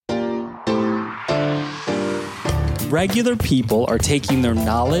regular people are taking their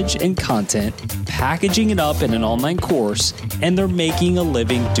knowledge and content, packaging it up in an online course, and they're making a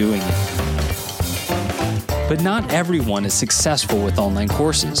living doing it. But not everyone is successful with online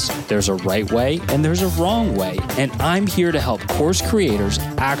courses. There's a right way and there's a wrong way, and I'm here to help course creators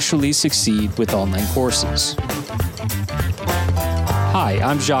actually succeed with online courses. Hi,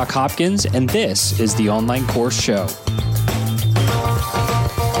 I'm Jacques Hopkins, and this is the Online Course Show.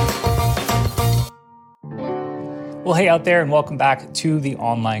 Well, hey out there, and welcome back to the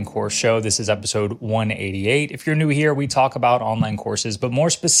Online Course Show. This is episode 188. If you're new here, we talk about online courses, but more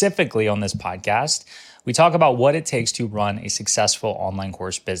specifically on this podcast, we talk about what it takes to run a successful online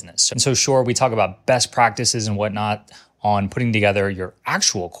course business. And so sure, we talk about best practices and whatnot on putting together your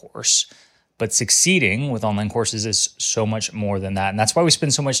actual course, but succeeding with online courses is so much more than that. And that's why we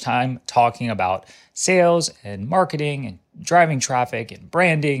spend so much time talking about sales and marketing and driving traffic and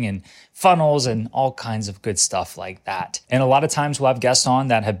branding and funnels and all kinds of good stuff like that. And a lot of times we'll have guests on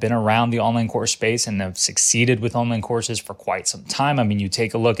that have been around the online course space and have succeeded with online courses for quite some time. I mean, you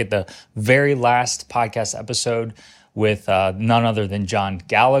take a look at the very last podcast episode with none other than John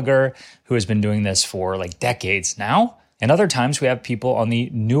Gallagher, who has been doing this for like decades now. And other times we have people on the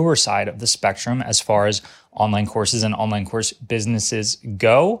newer side of the spectrum as far as online courses and online course businesses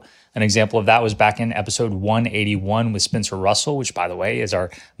go. An example of that was back in episode 181 with Spencer Russell, which, by the way, is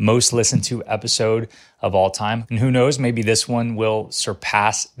our most listened to episode of all time. And who knows, maybe this one will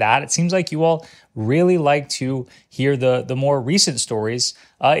surpass that. It seems like you all really like to hear the more recent stories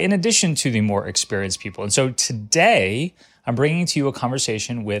in addition to the more experienced people. And so today, I'm bringing to you a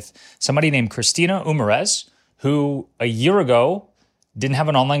conversation with somebody named Christina Umerez, who a year ago didn't have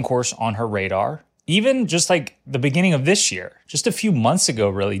an online course on her radar. Even just like the beginning of this year, just a few months ago,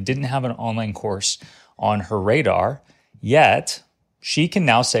 really didn't have an online course on her radar. Yet she can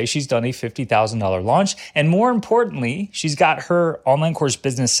now say she's done a $50,000 launch. And more importantly, she's got her online course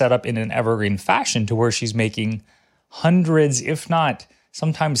business set up in an evergreen fashion to where she's making hundreds, if not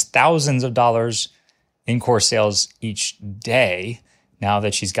sometimes thousands of dollars in course sales each day now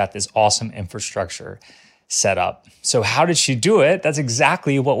that she's got this awesome infrastructure set up. So how did she do it? That's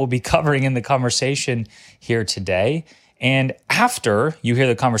exactly what we'll be covering in the conversation here today. And after you hear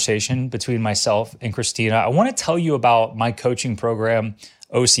the conversation between myself and Christina, I want to tell you about my coaching program,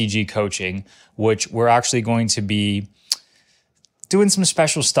 OCG Coaching, which we're actually going to be doing some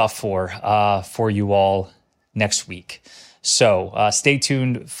special stuff for you all next week. So stay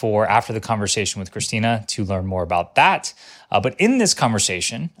tuned for after the conversation with Christina to learn more about that. But in this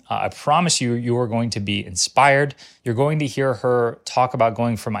conversation, I promise you are going to be inspired. You're going to hear her talk about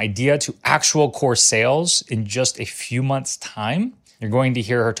going from idea to actual course sales in just a few months' time. You're going to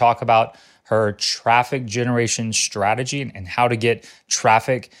hear her talk about her traffic generation strategy and how to get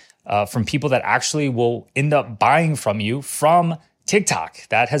traffic from people that actually will end up buying from you from TikTok.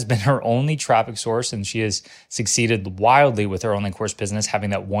 That has been her only traffic source, and she has succeeded wildly with her online course business,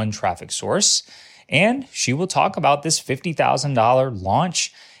 having that one traffic source. And she will talk about this $50,000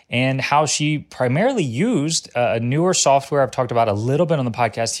 launch and how she primarily used a newer software I've talked about a little bit on the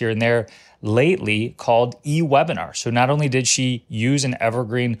podcast here and there lately called eWebinar. So not only did she use an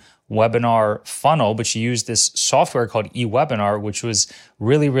evergreen webinar funnel, but she used this software called eWebinar, which was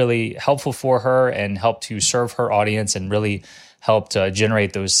really, really helpful for her and helped to serve her audience and really helped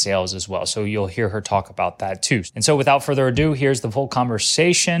generate those sales as well. So you'll hear her talk about that too. And so without further ado, here's the full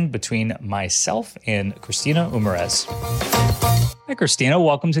conversation between myself and Christina Umerez. Hi, Christina.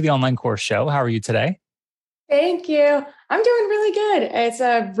 Welcome to the Online Course Show. How are you today? Thank you. I'm doing really good. It's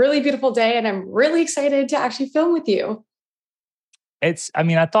a really beautiful day, and I'm really excited to actually film with you. I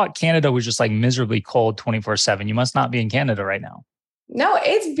thought Canada was just like miserably cold 24/7. You must not be in Canada right now. No,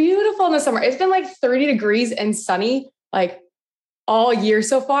 it's beautiful in the summer. It's been like 30 degrees and sunny, like all year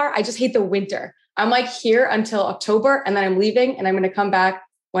so far. I just hate the winter. I'm like here until October, and then I'm leaving, and I'm going to come back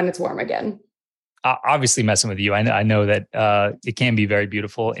when it's warm again. Obviously messing with you. I know that it can be very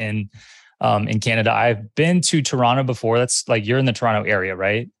beautiful in Canada. I've been to Toronto before. That's like, you're in the Toronto area,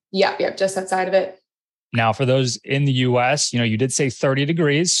 right? Yep, just outside of it. Now, for those in the US, you did say 30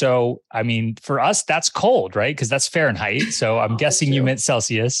 degrees. So, I mean, for us, that's cold, right? Because that's Fahrenheit. So I'm guessing you meant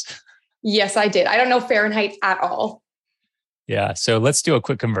Celsius. Yes, I did. I don't know Fahrenheit at all. Yeah. So let's do a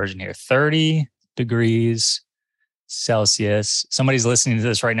quick conversion here. 30 degrees Celsius. Somebody's listening to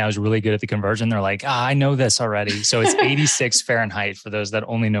this right now is really good at the conversion. They're like, I know this already. So it's 86 Fahrenheit for those that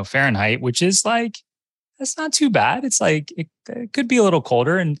only know Fahrenheit, which is like, that's not too bad. It's like, it could be a little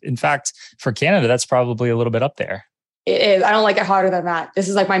colder. And in fact, for Canada, that's probably a little bit up there. It is. I don't like it hotter than that. This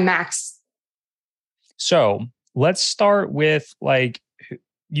is like my max. So let's start with like,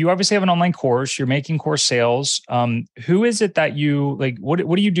 you obviously have an online course, you're making course sales. Who is it that you like, what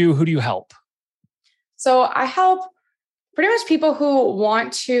do you do? Who do you help? So I help pretty much people who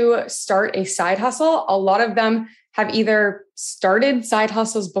want to start a side hustle. A lot of them have either started side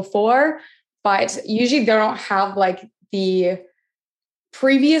hustles before, but usually they don't have like the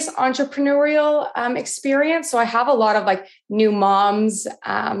previous entrepreneurial experience. So I have a lot of like new moms,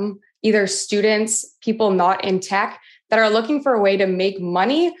 either students, people not in tech that are looking for a way to make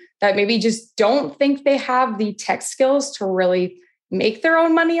money that maybe just don't think they have the tech skills to really make their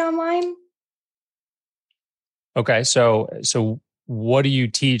own money online. Okay. So what do you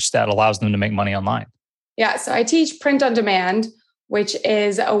teach that allows them to make money online? Yeah. So I teach print on demand, which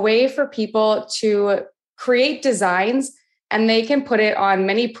is a way for people to create designs and they can put it on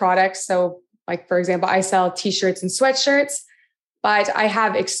many products. So like, for example, I sell t-shirts and sweatshirts, but I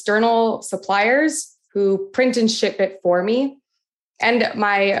have external suppliers who print and ship it for me. And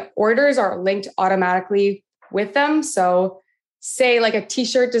my orders are linked automatically with them. So say like a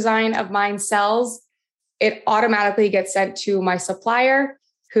t-shirt design of mine sells, it automatically gets sent to my supplier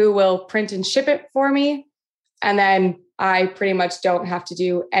who will print and ship it for me. And then I pretty much don't have to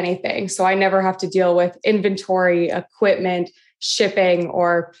do anything. So I never have to deal with inventory, equipment, shipping,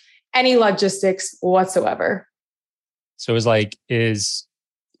 or any logistics whatsoever. So is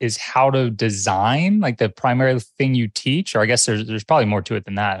how to design like the primary thing you teach? Or I guess there's probably more to it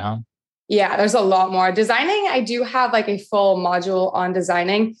than that, huh? Yeah, there's a lot more. Designing, I do have like a full module on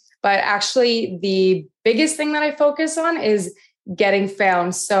designing, but actually the biggest thing that I focus on is getting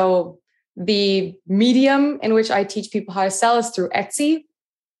found. So the medium in which I teach people how to sell is through Etsy.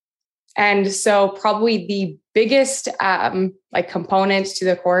 And so probably the biggest like component to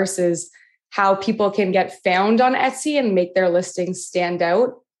the course is how people can get found on Etsy and make their listings stand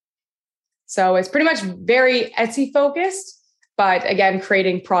out. So it's pretty much very Etsy focused, but again,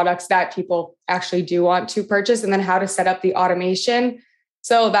 creating products that people actually do want to purchase, and then how to set up the automation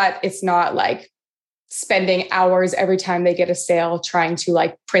so that it's not like spending hours every time they get a sale trying to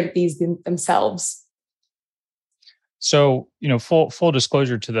like print these themselves. So, full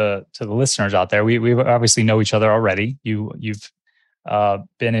disclosure to the listeners out there, we obviously know each other already. You've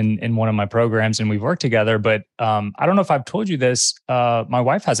been in one of my programs and we've worked together, but I don't know if I've told you this. My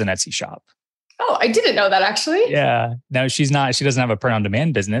wife has an Etsy shop. Oh, I didn't know that actually. Yeah. No, she doesn't have a print on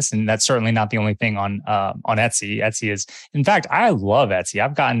demand business. And that's certainly not the only thing on Etsy. Etsy is, in fact, I love Etsy.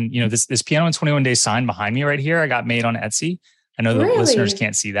 I've gotten, this piano in 21 days sign behind me right here. I got made on Etsy. I know the listeners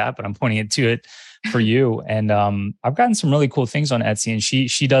can't see that, but I'm pointing it to it for you. And I've gotten some really cool things on Etsy, and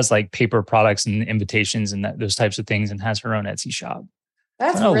she does like paper products and invitations and those types of things, and has her own Etsy shop.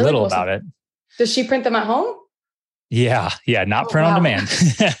 That's I know really a little cool. about it. Does she print them at home? Yeah, not print on demand.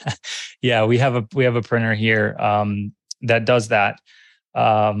 Yeah, we have a printer here that does that.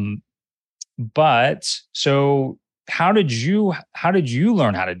 But so how did you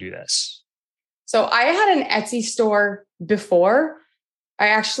learn how to do this? So I had an Etsy store before. I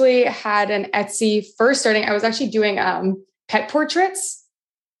actually had an Etsy first starting. I was actually doing pet portraits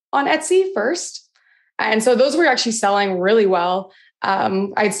on Etsy first. And so those were actually selling really well.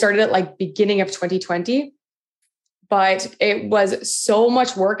 I'd started at like beginning of 2020. But it was so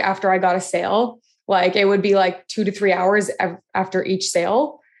much work after I got a sale. Like it would be like 2 to 3 hours after each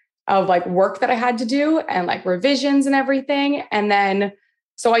sale of like work that I had to do and like revisions and everything. And then,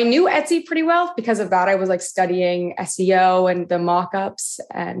 so I knew Etsy pretty well because of that. I was like studying SEO and the mockups,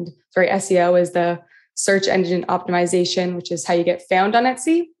 and SEO is the search engine optimization, which is how you get found on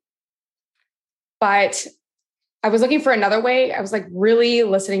Etsy. But I was looking for another way. I was like really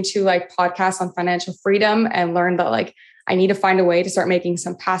listening to like podcasts on financial freedom and learned that like I need to find a way to start making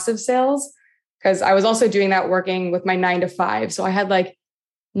some passive sales, because I was also doing that working with my 9 to 5. So I had like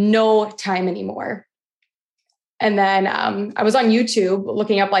no time anymore. And then I was on YouTube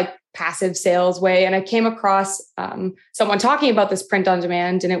looking up like passive sales way. And I came across someone talking about this print on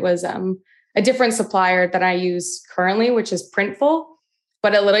demand. And it was a different supplier that I use currently, which is Printful.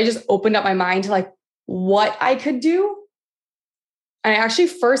 But it literally just opened up my mind to like what I could do. And I actually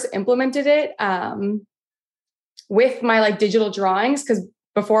first implemented it with my like digital drawings, because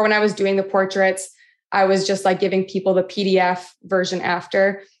before, when I was doing the portraits, I was just like giving people the PDF version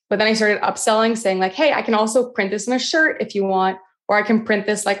after. But then I started upselling, saying like, hey, I can also print this in a shirt if you want, or I can print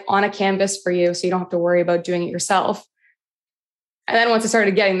this like on a canvas for you so you don't have to worry about doing it yourself. And then once I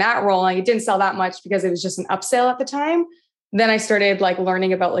started getting that rolling, it didn't sell that much because it was just an upsell at the time. Then I started like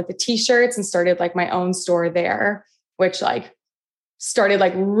learning about like the t-shirts and started like my own store there, which like started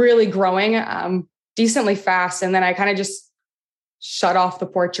like really growing decently fast. And then I kind of just shut off the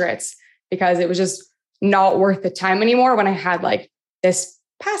portraits because it was just not worth the time anymore when I had like this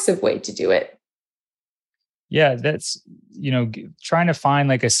passive way to do it. Yeah, that's, trying to find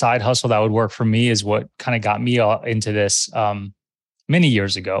like a side hustle that would work for me is what kind of got me into this many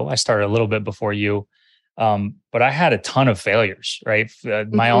years ago. I started a little bit before you, but I had a ton of failures, right?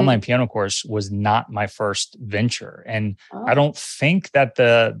 My online piano course was not my first venture. And I don't think that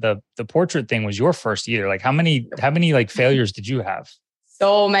the portrait thing was your first either. Like how many like failures did you have?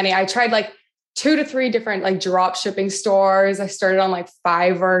 So many. I tried like 2 to 3 different like drop shipping stores. I started on like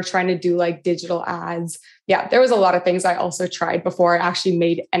Fiverr trying to do like digital ads. Yeah, there was a lot of things I also tried before I actually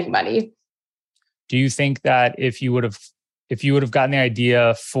made any money. Do you think that if you would have gotten the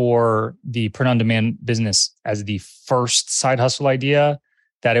idea for the print on demand business as the first side hustle idea,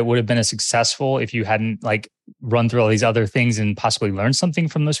 that it would have been as successful if you hadn't like run through all these other things and possibly learned something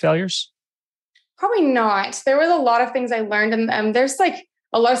from those failures? Probably not. There was a lot of things I learned, and there's like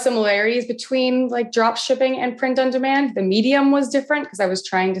a lot of similarities between like drop shipping and print on demand. The medium was different because I was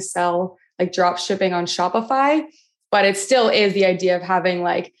trying to sell like drop shipping on Shopify, but it still is the idea of having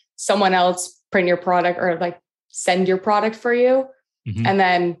like someone else print your product or like send your product for you. And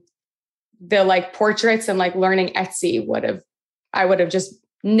then the like portraits and like learning Etsy I would have just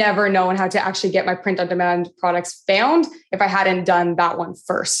never known how to actually get my print on demand products found if I hadn't done that one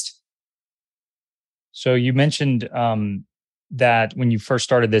first. So you mentioned that when you first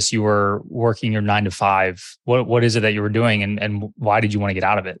started this, you were working your 9 to 5. What is it that you were doing, and why did you want to get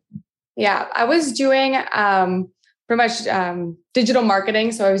out of it? Yeah, I was doing pretty much digital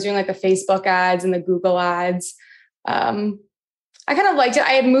marketing. So I was doing like the Facebook ads and the Google ads. I kind of liked it.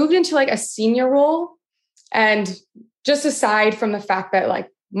 I had moved into like a senior role, and just aside from the fact that like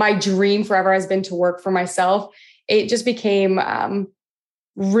my dream forever has been to work for myself, it just became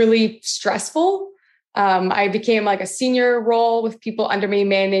really stressful. I became like a senior role with people under me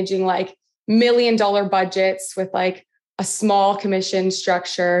managing like $1 million budgets with like a small commission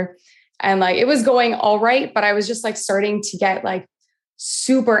structure. And like, it was going all right, but I was just like starting to get like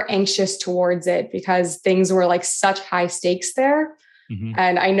super anxious towards it because things were like such high stakes there.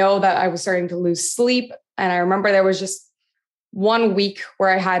 And I know that I was starting to lose sleep. And I remember there was just 1 week where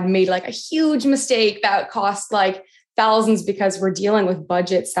I had made like a huge mistake that cost like thousands because we're dealing with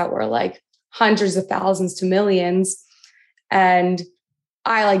budgets that were like hundreds of thousands to millions. And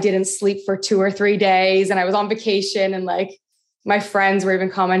I like didn't sleep for 2 or 3 days, and I was on vacation, and like my friends were even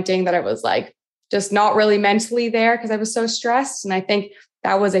commenting that I was like just not really mentally there because I was so stressed. And I think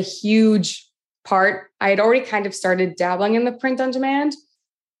that was a huge part. I had already kind of started dabbling in the print on demand,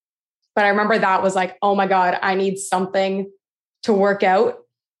 but I remember that was like, oh my God, I need something to work out,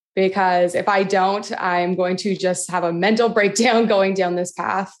 because if I don't, I'm going to just have a mental breakdown going down this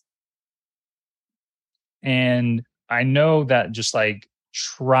path. And I know that just like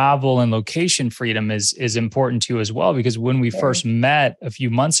travel and location freedom is important to you as well, because when we first met a few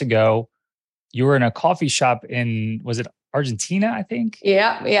months ago, you were in a coffee shop was it Argentina, I think?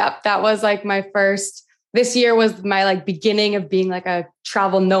 Yeah. That was like this year was my like beginning of being like a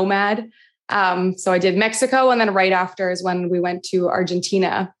travel nomad. So I did Mexico, and then right after is when we went to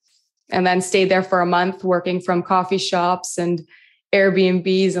Argentina, and then stayed there for a month working from coffee shops and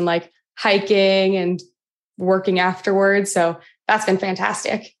Airbnbs and like hiking and working afterwards. So that's been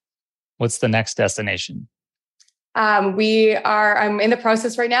fantastic. What's the next destination? I'm in the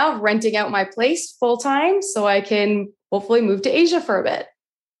process right now of renting out my place full time so I can hopefully move to Asia for a bit.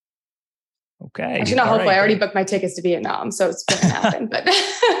 Okay. Actually, not hopefully. Right. I already booked my tickets to Vietnam, so it's going to happen. But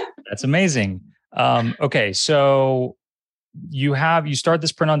that's amazing. Okay, so you start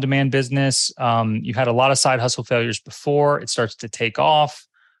this print on demand business. You had a lot of side hustle failures before it starts to take off.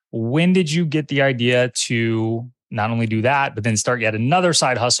 When did you get the idea to not only do that, but then start yet another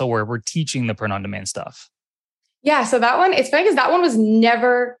side hustle where we're teaching the print on demand stuff? Yeah, so that one, it's funny because that one was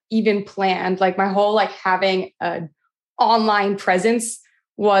never even planned. Like my whole like having an online presence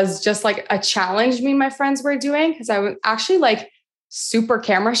was just like a challenge me and my friends were doing, because I was actually like super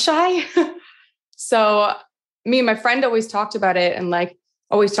camera shy. So me and my friend always talked about it and like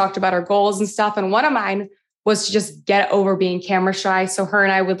always talked about our goals and stuff. And one of mine was to just get over being camera shy. So her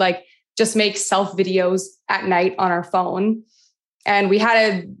and I would like just make self videos at night on our phone. And we had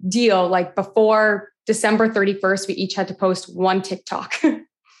a deal like before December 31st, we each had to post one TikTok.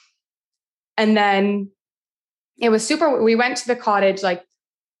 And then it was we went to the cottage. Like,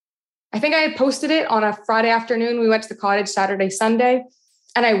 I think I had posted it on a Friday afternoon. We went to the cottage Saturday, Sunday.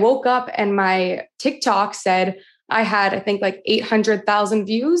 And I woke up and my TikTok said I had, I think like 800,000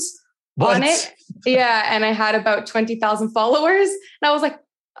 views on it. Yeah. And I had about 20,000 followers. And I was like,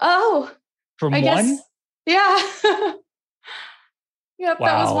 oh, from I one? Guess, yeah. Yep. Wow.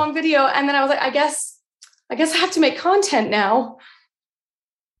 That was one video. And then I was like, I guess I have to make content now.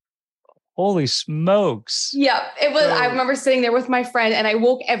 Holy smokes. Yeah, it was. I remember sitting there with my friend and I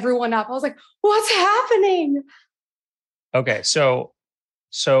woke everyone up. I was like, what's happening? Okay. So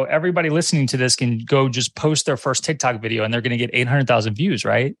everybody listening to this can go just post their first TikTok video and they're going to get 800,000 views,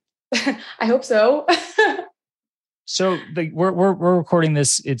 right? I hope so. So we're recording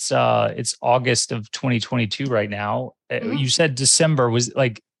this. It's August of 2022 right now. Mm-hmm. You said December was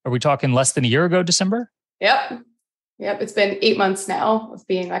like, are we talking less than a year ago, December? Yep. It's been 8 months now of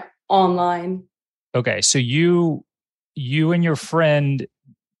being like online. Okay. So you and your friend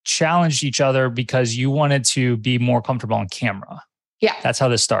challenged each other because you wanted to be more comfortable on camera. Yeah. That's how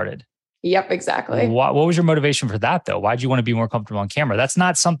this started. Yep, exactly. What was your motivation for that though? Why'd you want to be more comfortable on camera? That's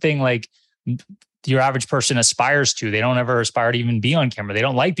not something like your average person aspires to. They don't ever aspire to even be on camera. They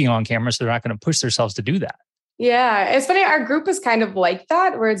don't like being on camera, so they're not going to push themselves to do that. Yeah. It's funny. Our group is kind of like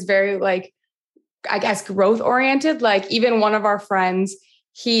that, where it's very like, I guess, growth oriented. Like even one of our friends,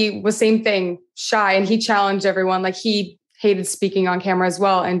 he was same thing, shy, and he challenged everyone. Like he hated speaking on camera as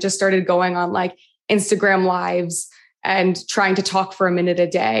well and just started going on like Instagram lives and trying to talk for a minute a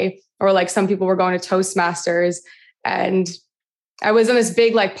day. Or like some people were going to Toastmasters. And I was on this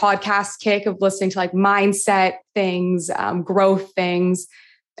big like podcast kick of listening to like mindset things, growth things.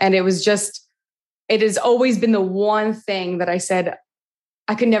 And it has always been the one thing that I said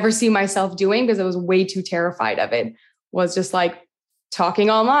I could never see myself doing because I was way too terrified of it, was just like talking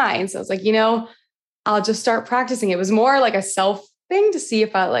online. So I was like, I'll just start practicing. It was more like a self thing to see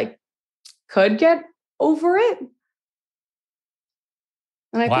if I like could get over it.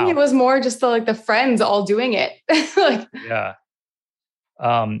 And I think it was more just the friends all doing it. Yeah.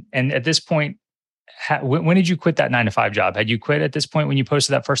 And at this point, when did you quit that 9-to-5 job? Had you quit at this point when you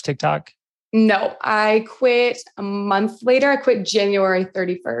posted that first TikTok? No, I quit a month later. I quit January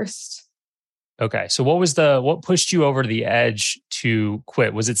 31st. Okay. So what pushed you over to the edge to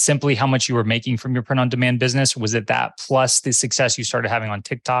quit? Was it simply how much you were making from your print on demand business? Was it that plus the success you started having on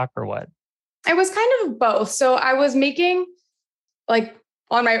TikTok, or what? It was kind of both. So I was making like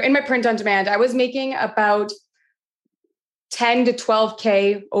in my print on demand, I was making about 10 to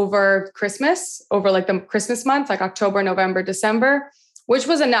 12K over Christmas, over like the Christmas months, like October, November, December, which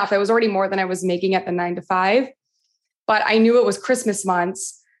was enough. It was already more than I was making at the 9-to-5, but I knew it was Christmas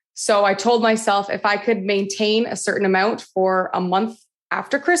months. So I told myself if I could maintain a certain amount for a month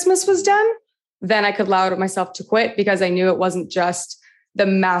after Christmas was done, then I could allow myself to quit, because I knew it wasn't just the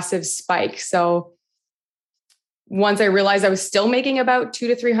massive spike. So once I realized I was still making about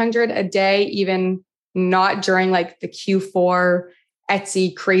 200 to 300 a day, even not during like the Q4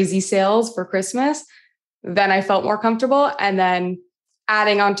 Etsy crazy sales for Christmas, then I felt more comfortable. And then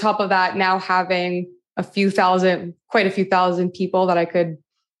adding on top of that, now having quite a few thousand people that I could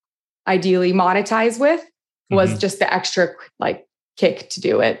ideally monetize with was just the extra like kick to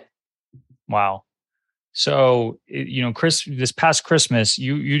do it. Wow. So, this past Christmas,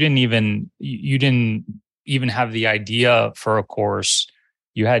 you didn't even have the idea for a course.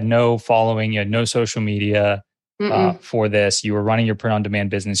 You had no following, you had no social media for this. You were running your print on demand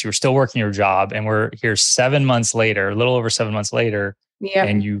business. You were still working your job, and we're here 7 months later, a little over 7 months later. Yep.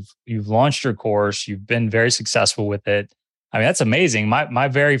 And you've launched your course. You've been very successful with it. I mean, that's amazing. My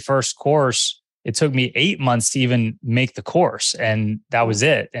very first course, it took me 8 months to even make the course, and that was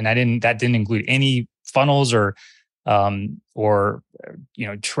it. And that didn't include any funnels or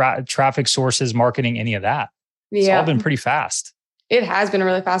traffic sources, marketing, any of that. It's all been pretty fast. It has been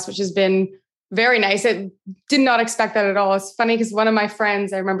really fast, which has been very nice. It did not expect that at all. It's funny because one of my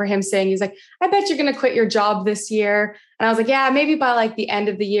friends, I remember him saying, he's like, I bet you're going to quit your job this year. And I was like, yeah, maybe by like the end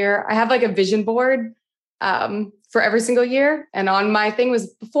of the year. I have like a vision board for every single year. And on my thing was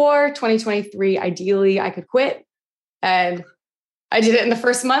before 2023, ideally I could quit. And I did it in the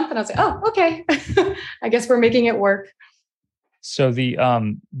first month and I was like, oh, okay. I guess we're making it work. So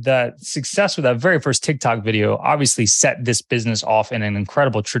the success with that very first TikTok video obviously set this business off in an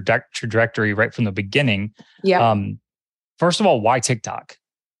incredible trajectory right from the beginning. Yeah. First of all, why TikTok?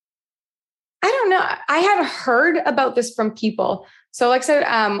 I don't know. I had heard about this from people. So like I said,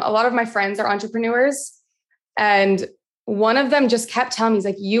 a lot of my friends are entrepreneurs, and one of them just kept telling me, he's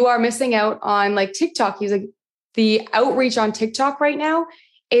like, you are missing out on like TikTok. He's like, the outreach on TikTok right now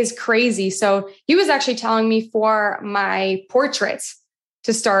is crazy. So he was actually telling me for my portraits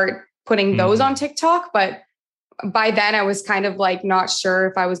to start putting those on TikTok. But by then I was kind of like not sure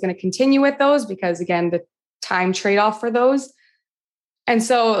if I was going to continue with those, because again, the time trade-off for those. And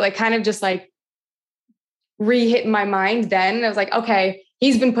so like kind of just like re-hit my mind then. I was like, okay,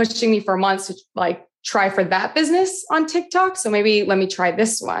 he's been pushing me for months to like try for that business on TikTok. So maybe let me try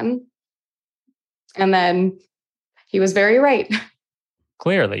this one. And then he was very right.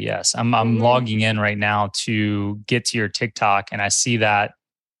 Clearly, yes. I'm logging in right now to get to your TikTok, and I see that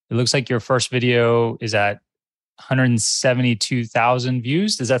it looks like your first video is at 172,000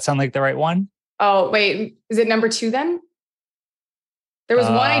 views. Does that sound like the right one? Oh, wait. Is it number 2 then? There was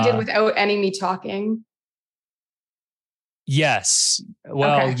one I did Uh, without any me talking. yes.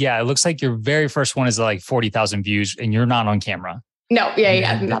 Well, Okay. yeah, it looks like your very first one is like 40,000 views and you're not on camera. No, And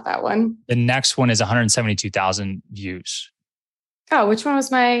yeah, then not that one. the next one is 172,000 views. Oh, which one was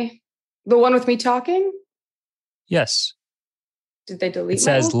the one with me talking? Yes. Did they delete It my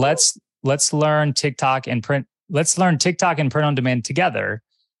says, old one? let's learn TikTok and print. Let's learn TikTok and print on demand together.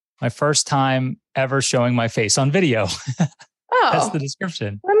 My first time ever showing my face on video. That's the Oh,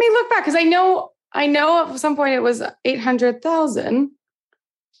 description. let me look back because I know at some point it was 800,000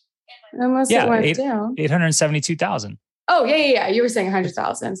 unless it Yeah, went down. 872,000. Oh, yeah. You were saying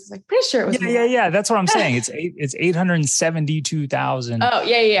 100,000. So I was like, pretty sure it was more. Yeah. That's what I'm saying. It's 872,000 Oh,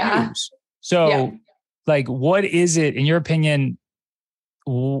 yeah. views. So, Yeah. like, what is it in your opinion?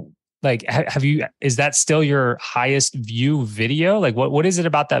 Like, have you? Is that still your highest view video? Like, what is it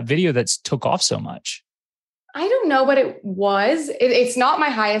about that video that's took off so much? I don't know what it was. It's not my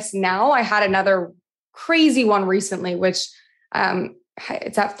highest now. I had another crazy one recently, which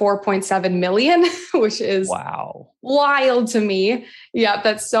it's at 4.7 million, which is Wow, wild to me. Yeah,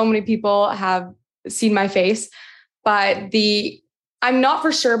 that so many people have seen my face. But I'm not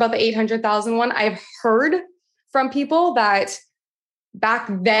for sure about the 800,000 one. I've heard from people that back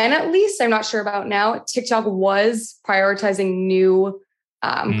then, at least, I'm not sure about now, TikTok was prioritizing new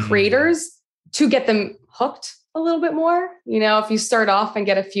creators to get them hooked a little bit more. You know, if you start off and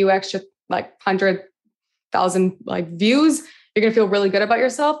get a few extra like 100,000 like views, you're going to feel really good about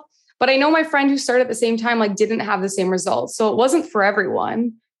yourself. But I know my friend who started at the same time, like didn't have the same results. So it wasn't for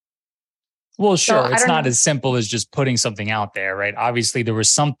everyone. Well, sure. So it's not as simple as just putting something out there, right? Obviously, there was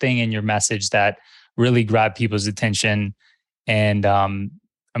something in your message that really grabbed people's attention. And I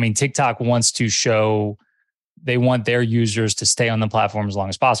mean, TikTok wants to show, they want their users to stay on the platform as long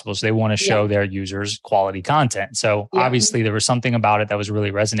as possible. So they want to show their users quality content. So obviously there was something about it that was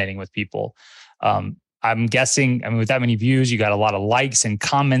really resonating with people. I'm guessing, I mean, with that many views, you got a lot of likes and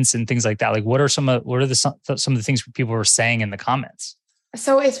comments and things like that. Like, what are some of the things people were saying in the comments?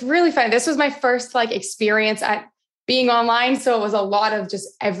 So it's really fun. This was my first like experience at being online. So it was a lot of just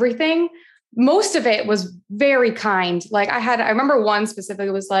everything. Most of it was very kind. Like I remember one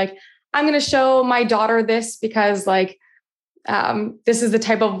specifically was like, I'm going to show my daughter this because like, this is the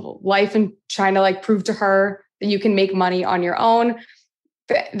type of life and trying to like prove to her that you can make money on your own.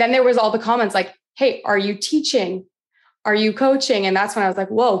 Then there was all the comments like, hey, are you teaching? Are you coaching? And that's when I was like,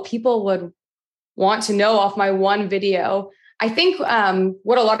 whoa, people would want to know off my one video. I think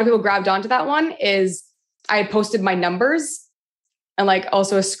what a lot of people grabbed onto that one is I had posted my numbers and like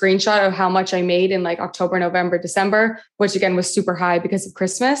also a screenshot of how much I made in like October, November, December, which again was super high because of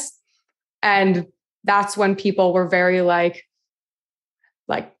Christmas. And that's when people were very like,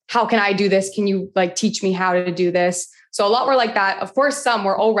 how can I do this? Can you like teach me how to do this? So a lot were like that. Of course, some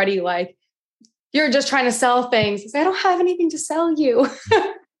were already like, you're just trying to sell things. I don't have anything to sell you.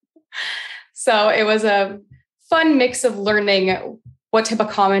 So it was a fun mix of learning what type of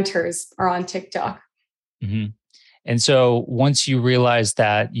commenters are on TikTok. Mm-hmm. And so once you realized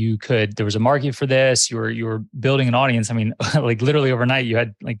that there was a market for this, you were building an audience. I mean, like literally overnight, you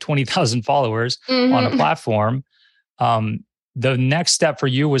had like 20,000 followers on a platform. The next step for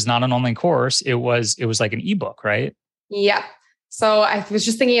you was not an online course. It was like an ebook, right? Yeah. So I was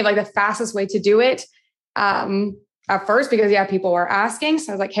just thinking of like the fastest way to do it at first, because people were asking.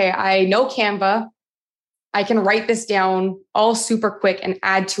 So I was like, hey, I know Canva. I can write this down all super quick and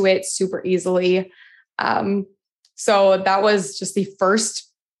add to it super easily. So that was just the first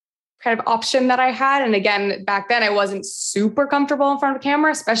kind of option that I had. And again, back then I wasn't super comfortable in front of a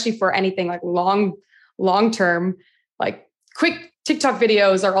camera, especially for anything like long term. Like quick TikTok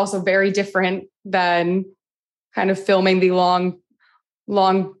videos are also very different than kind of filming the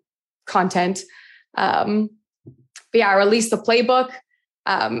long content. But yeah, I released the playbook.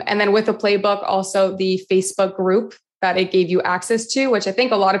 And then with the playbook, also the Facebook group that it gave you access to, which I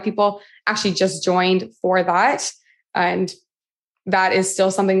think a lot of people actually just joined for that. And that is still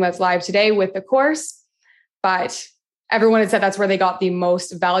something that's live today with the course. But everyone had said that's where they got the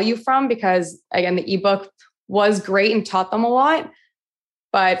most value from, because again, the ebook was great and taught them a lot.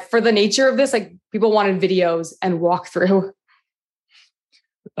 But for the nature of this, like people wanted videos and walkthrough.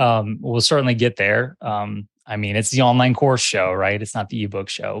 We'll certainly get there. I mean, it's the online course show, right? It's not the ebook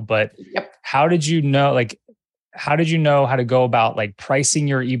show. But how did you know how to go about like pricing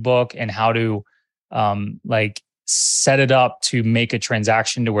your ebook and how to like set it up to make a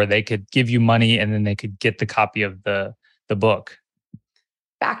transaction to where they could give you money and then they could get the copy of the book?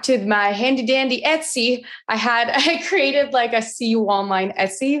 Back to my handy dandy Etsy, I created like a See You Online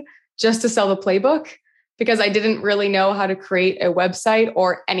Etsy just to sell the playbook because I didn't really know how to create a website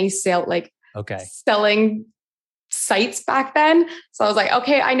or any selling sites back then. So I was like,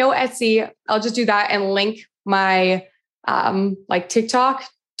 okay, I know Etsy. I'll just do that and link my like TikTok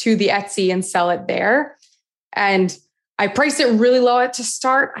to the Etsy and sell it there. And I priced it really low to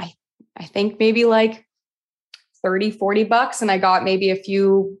start. I think maybe like $30, $40. And I got maybe a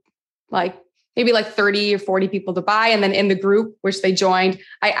few, maybe 30 or 40 people to buy. And then in the group, which they joined,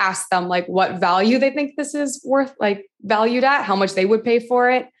 I asked them like what value they think this is worth, like valued at, how much they would pay for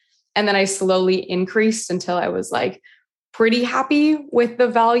it. And then I slowly increased until I was like pretty happy with the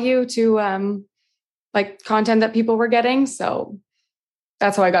value to like content that people were getting. So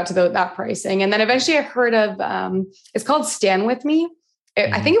that's how I got to that pricing. And then eventually I heard of, it's called Stand With Me.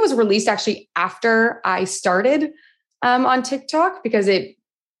 I think it was released actually after I started on TikTok because I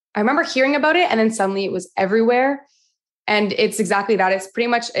remember hearing about it and then suddenly it was everywhere. And it's exactly that. It's pretty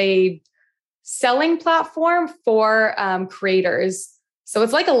much a selling platform for creators. So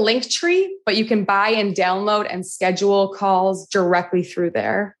it's like a link tree, but you can buy and download and schedule calls directly through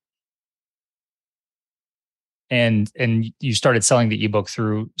there. And you started selling the ebook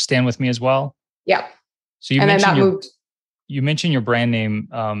through Stand With Me as well? Yeah. So you mentioned your brand name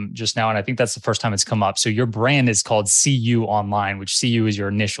just now, and I think that's the first time it's come up. So your brand is called See You Online, which CU is your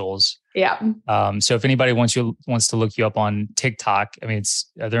initials. Yeah. So if anybody wants to look you up on TikTok, I mean,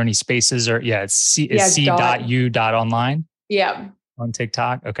 are there any spaces or it's c.u.online? Yeah. On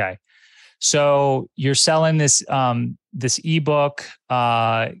TikTok. Okay. So you're selling this ebook,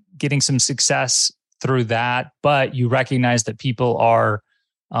 getting some success through that, but you recognize that people are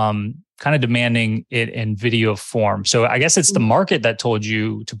kind of demanding it in video form. So I guess it's the market that told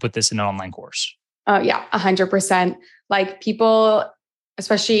you to put this in an online course. Yeah, 100%. Like people,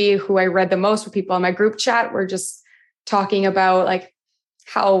 especially who I read the most were people in my group chat, were just talking about like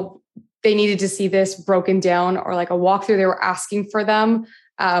how they needed to see this broken down or like a walkthrough. They were asking for them.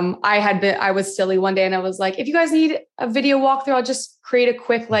 I was silly one day and I was like, if you guys need a video walkthrough, I'll just create a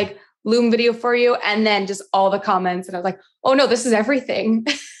quick like Loom video for you. And then just all the comments. And I was like, oh no, this is everything.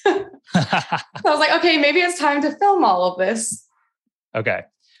 So I was like, okay, maybe it's time to film all of this. Okay.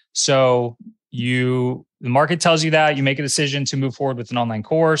 So the market tells you that, you make a decision to move forward with an online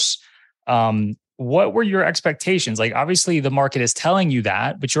course. What were your expectations? Like, obviously the market is telling you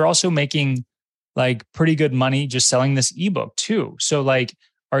that, but you're also making like pretty good money just selling this ebook too. So like,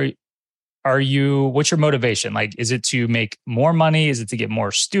 what's your motivation? Like, is it to make more money? Is it to get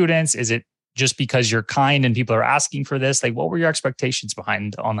more students? Is it just because you're kind and people are asking for this? Like, what were your expectations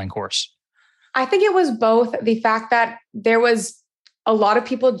behind the online course? I think it was both the fact that there was a lot of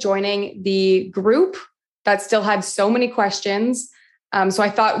people joining the group that still had so many questions. So I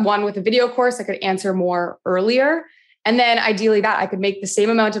thought with a video course, I could answer more earlier. And then ideally that I could make the same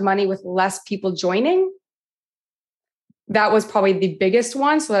amount of money with less people joining. That was probably the biggest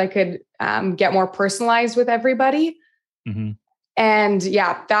one so that I could get more personalized with everybody. Mm-hmm. And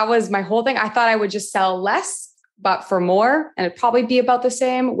yeah, that was my whole thing. I thought I would just sell less, but for more, and it'd probably be about the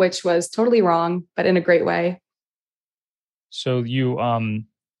same, which was totally wrong, but in a great way. So you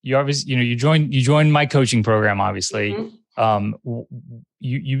obviously, you joined my coaching program, obviously. Mm-hmm.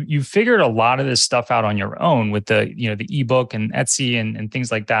 You figured a lot of this stuff out on your own with the ebook and Etsy and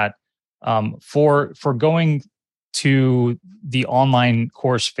things like that. For going to the online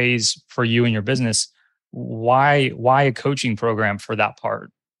course phase for you and your business, why a coaching program for that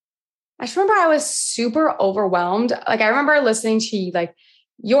part? I just remember I was super overwhelmed. Like I remember listening to like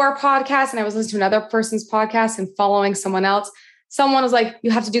your podcast and I was listening to another person's podcast and following someone else. Someone was like,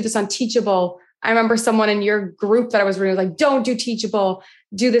 you have to do this on Teachable. I remember someone in your group that I was reading was like, don't do Teachable,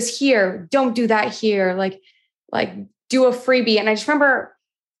 do this here. Don't do that here. Like do a freebie. And I just remember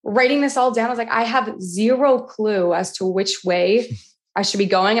writing this all down. I was like, I have zero clue as to which way I should be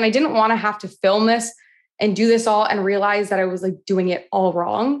going. And I didn't want to have to film this and do this all and realize that I was like doing it all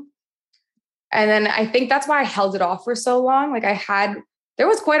wrong. And then I think that's why I held it off for so long. Like there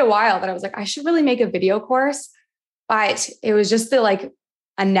was quite a while that I was like, I should really make a video course, but it was just the like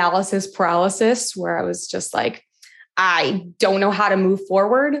analysis paralysis where I was just like, I don't know how to move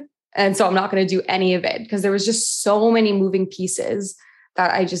forward. And so I'm not going to do any of it because there was just so many moving pieces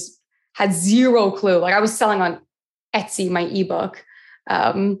that I just had zero clue. Like I was selling on Etsy, my ebook.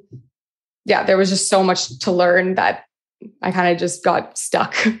 There was just so much to learn that I kind of just got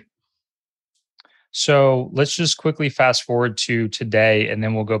stuck. So let's just quickly fast forward to today, and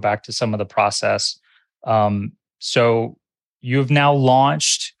then we'll go back to some of the process. So you've now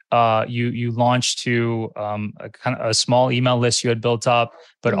launched. You launched to a kind of a small email list you had built up,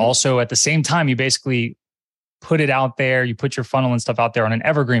 but also at the same time, you basically put it out there. You put your funnel and stuff out there on an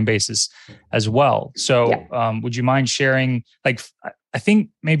evergreen basis as well. So, would you mind sharing? Like, I think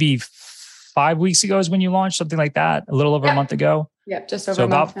maybe 5 weeks ago is when you launched, something like that. A little over a month ago. Yep, just over so a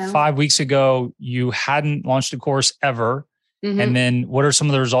month about now. 5 weeks ago, you hadn't launched a course ever. And then, what are some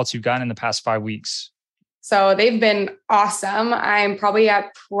of the results you've gotten in the past 5 weeks? So they've been awesome. I'm probably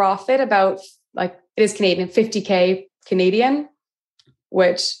at profit about, like, it is Canadian, 50K Canadian,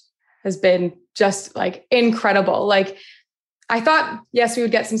 which has been just like incredible. Like, I thought, yes, we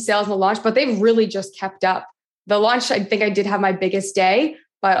would get some sales in the launch, but they've really just kept up. The launch, I think I did have my biggest day,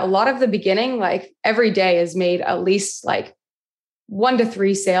 but a lot of the beginning, like every day has made at least like 1 to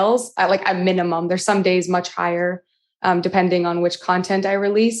 3 sales at like a minimum. There's some days much higher, depending on which content I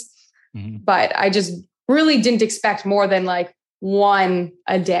release. But I just really didn't expect more than like 1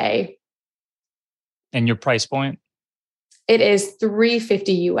 a day. And your price point? It is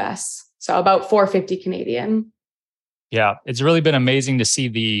 $350 US. So about $450 Canadian. Yeah. It's really been amazing to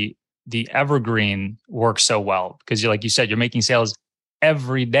see the evergreen work so well, because like you said, you're making sales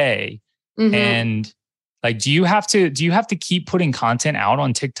every day. And like, do you have to keep putting content out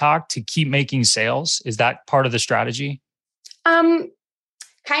on TikTok to keep making sales? Is that part of the strategy?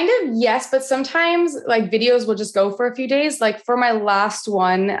 Kind of, yes, but sometimes like videos will just go for a few days. Like for my last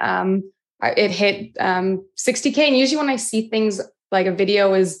one, it hit 60K. And usually when I see things like a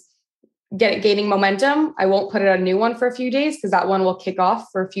video is gaining momentum, I won't put it on a new one for a few days because that one will kick off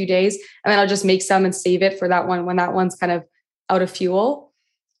for a few days. And then I'll just make some and save it for that one when that one's kind of out of fuel.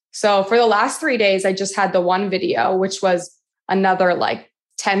 So for the last 3 days, I just had the one video, which was another like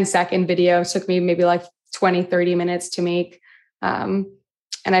 10-second video. It took me maybe like 20, 30 minutes to make.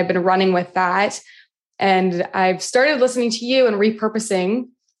 And I've been running with that. And I've started listening to you and repurposing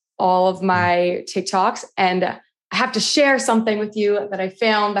all of my TikToks. And I have to share something with you that I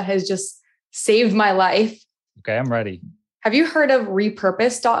found that has just saved my life. Okay, I'm ready. Have you heard of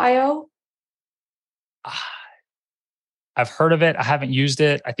repurpose.io? I've heard of it. I haven't used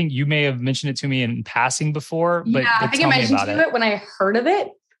it. I think you may have mentioned it to me in passing before. But I think I mentioned to you it when I heard of it,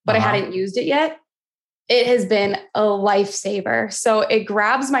 but I hadn't used it yet. It has been a lifesaver. So it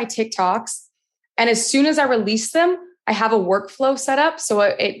grabs my TikToks, and as soon as I release them, I have a workflow set up. So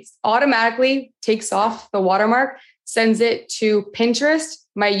it automatically takes off the watermark, sends it to Pinterest,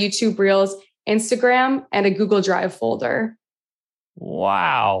 my YouTube Reels, Instagram, and a Google Drive folder.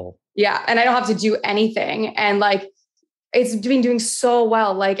 Wow. Yeah. And I don't have to do anything. And like, it's been doing so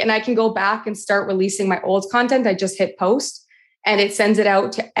well. Like, and I can go back and start releasing my old content. I just hit post and it sends it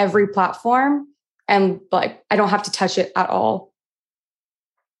out to every platform. And like, I don't have to touch it at all.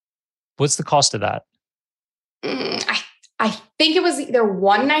 What's the cost of that? I think it was either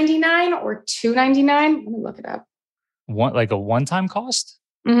 $199 or $299. Let me look it up. Like a one-time cost?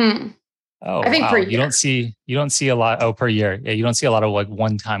 Oh, I think per year. You don't see a lot. Oh, per year. Yeah. You don't see a lot of like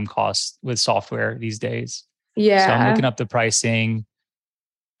one-time costs with software these days. Yeah. So I'm looking up the pricing.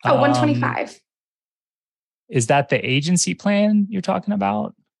 Oh, $125. Is that the agency plan you're talking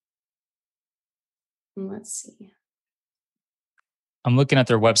about? Let's see. I'm looking at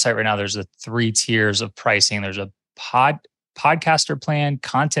their website right now. There's 3 tiers of pricing. There's a podcaster plan,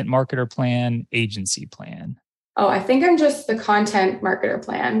 content marketer plan, agency plan. Oh, I think I'm just the content marketer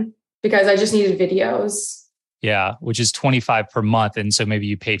plan because I just needed videos. Yeah, which is $25 per month. And so maybe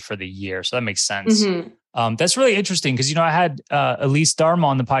you paid for the year. So that makes sense. That's really interesting because, I had Elise Dharma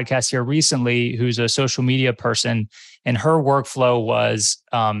on the podcast here recently, who's a social media person, and her workflow was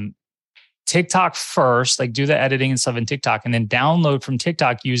TikTok first, like do the editing and stuff in TikTok, and then download from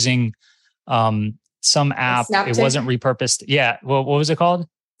TikTok using some app. It wasn't repurposed. Yeah. Well, what was it called?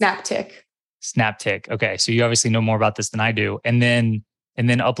 Snaptic. Okay. So you obviously know more about this than I do. And then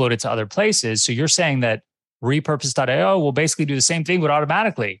upload it to other places. So you're saying that repurpose.io will basically do the same thing, but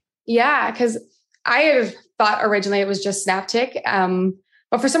automatically. Yeah. Because I had thought originally it was just Snaptic.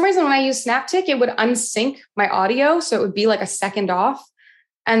 But for some reason, when I use Snaptic, it would unsync my audio. So it would be like a second off.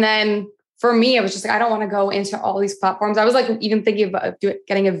 And then for me, it was just like, I don't want to go into all these platforms. I was like, even thinking about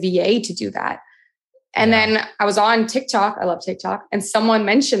getting a VA to do that. And then I was on TikTok. I love TikTok. And someone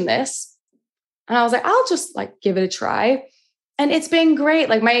mentioned this. And I was like, I'll just like give it a try. And it's been great.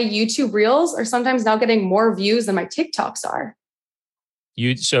 Like my YouTube Reels are sometimes now getting more views than my TikToks are.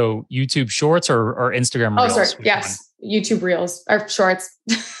 So YouTube Shorts or Instagram Reels? Oh, sorry. Yes. YouTube Reels or Shorts.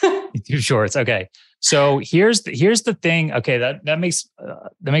 YouTube Shorts. Okay. So here's the thing. Okay, that makes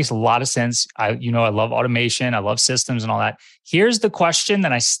a lot of sense. I love automation, I love systems and all that. Here's the question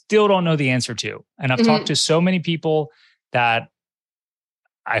that I still don't know the answer to, and I've talked to so many people that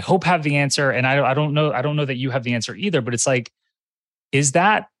I hope have the answer, and I don't know that you have the answer either. But it's like,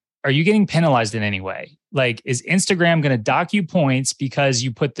 are you getting penalized in any way? Like, is Instagram going to dock you points because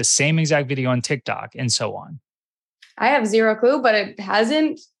you put the same exact video on TikTok and so on? I have zero clue, but it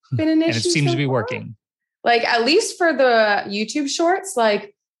hasn't been an issue. And it seems to be working. Like, at least for the YouTube shorts,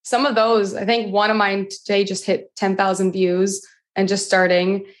 like some of those, I think one of mine today just hit 10,000 views and just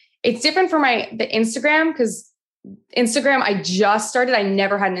starting. It's different for the Instagram, because Instagram, I just started. I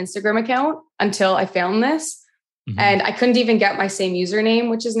never had an Instagram account until I found this. And I couldn't even get my same username,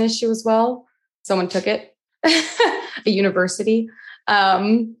 which is an issue as well. Someone took it, a university.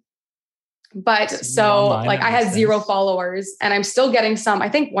 But so like I had 0 followers and I'm still getting some. I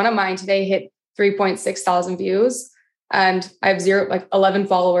think one of mine today hit 3.6 thousand views and I have 11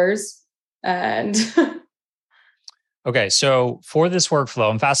 followers. And okay. So for this workflow,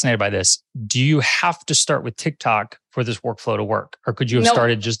 I'm fascinated by this. Do you have to start with TikTok for this workflow to work? Or could you have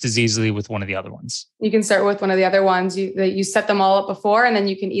started just as easily with one of the other ones? You can start with one of the other ones. You set them all up before, and then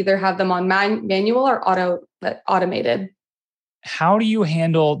you can either have them on manual or automated. How do you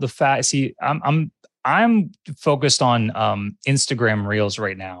handle the fact? See, I'm focused on Instagram Reels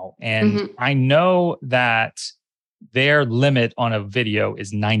right now. And I know that their limit on a video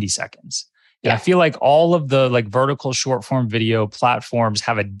is 90 seconds. And I feel like all of the like vertical short form video platforms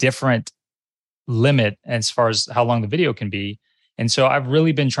have a different limit as far as how long the video can be. And so I've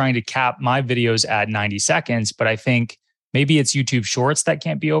really been trying to cap my videos at 90 seconds, but I think maybe it's YouTube Shorts that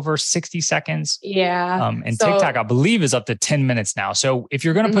can't be over 60 seconds. Yeah. And TikTok, I believe, is up to 10 minutes now. So if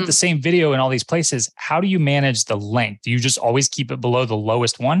you're going to put the same video in all these places, how do you manage the length? Do you just always keep it below the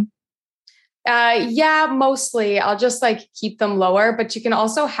lowest one? Yeah, mostly. I'll just like keep them lower, but you can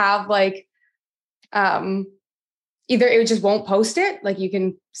also have like, either it just won't post it, like you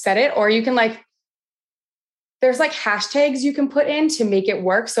can set it, or you can like, there's like hashtags you can put in to make it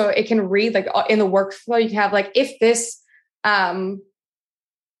work. So it can read like in the workflow, you can have like, if this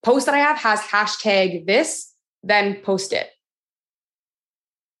post that I have has hashtag this, then post it.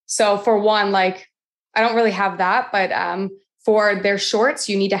 So for one, like, I don't really have that, but for their shorts,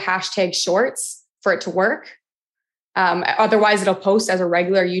 you need a hashtag shorts for it to work. Otherwise, it'll post as a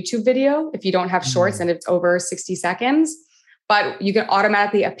regular YouTube video if you don't have shorts and it's over 60 seconds. But you can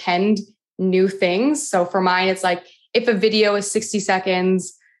automatically append new things. So for mine, it's like if a video is 60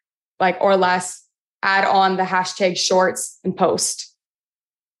 seconds, like or less, add on the hashtag shorts and post.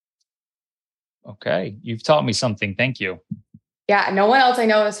 Okay, you've taught me something. Thank you. Yeah, no one else I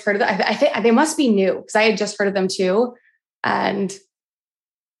know has heard of that. I think they must be new because I had just heard of them too, and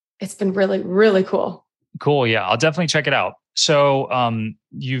it's been really, really cool. Cool. Yeah, I'll definitely check it out. So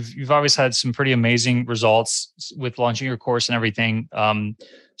you've always had some pretty amazing results with launching your course and everything.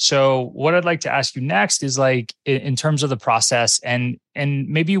 So what I'd like to ask you next is like in terms of the process and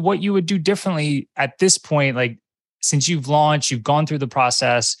maybe what you would do differently at this point, like since you've launched, you've gone through the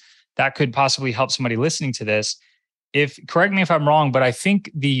process that could possibly help somebody listening to this. Correct me if I'm wrong, but I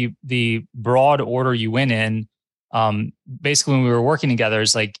think the broad order you went in, basically when we were working together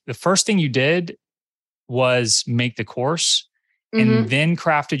is like the first thing you did was make the course and then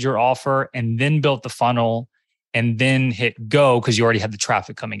crafted your offer and then built the funnel and then hit go because you already had the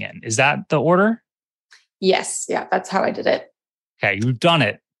traffic coming in. Is that the order? Yes. Yeah, that's how I did it. Okay, you've done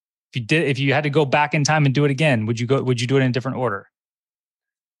it. If you had to go back in time and do it again, would you do it in a different order?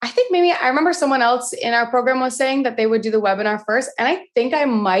 I think maybe I remember someone else in our program was saying that they would do the webinar first. And I think I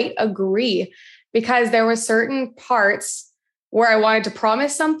might agree because there were certain parts where I wanted to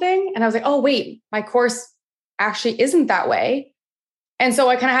promise something. And I was like, oh, wait, my course actually isn't that way. And so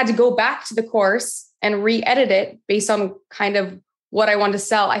I kind of had to go back to the course and re-edit it based on kind of what I wanted to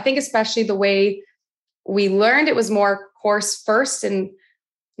sell. I think especially the way we learned, it was more course first and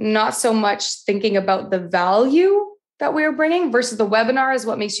not so much thinking about the value that we were bringing versus the webinar is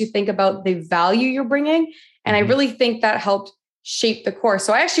what makes you think about the value you're bringing. And I really think that helped shape the course.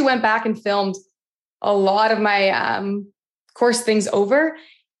 So I actually went back and filmed a lot of my course things over.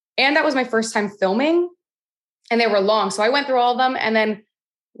 And that was my first time filming and they were long. So I went through all of them and then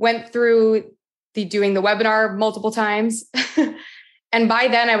went through doing the webinar multiple times. And by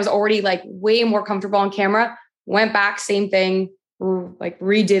then I was already like way more comfortable on camera, went back, same thing, like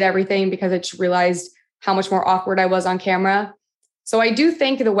redid everything because I just realized how much more awkward I was on camera. So I do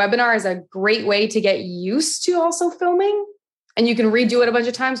think the webinar is a great way to get used to also filming. And you can redo it a bunch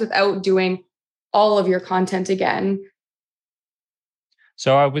of times without doing all of your content again.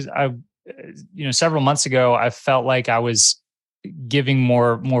 So several months ago, I felt like I was giving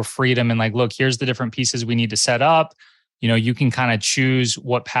more freedom and like, look, here's the different pieces we need to set up. You can kind of choose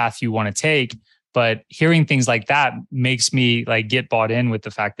what path you want to take. But hearing things like that makes me like get bought in with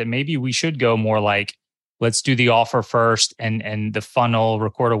the fact that maybe we should go more like, let's do the offer first and the funnel,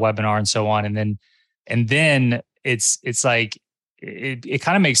 record a webinar and so on. And then it's like, it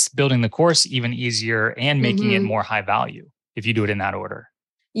kind of makes building the course even easier and making it more high value if you do it in that order.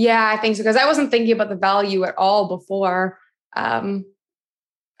 Yeah, I think so. Because I wasn't thinking about the value at all before. And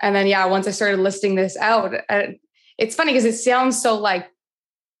then, once I started listing this out, it's funny because it sounds so like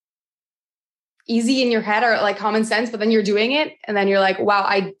easy in your head or like common sense, but then you're doing it and then you're like, wow,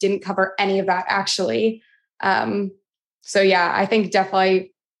 I didn't cover any of that actually. I think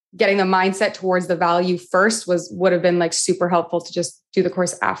definitely getting the mindset towards the value first would have been like super helpful to just do the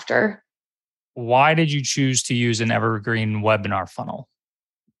course after. Why did you choose to use an evergreen webinar funnel?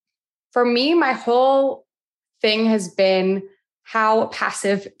 For me, my whole thing has been, how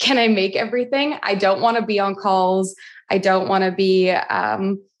passive can I make everything? I don't want to be on calls. I don't want to be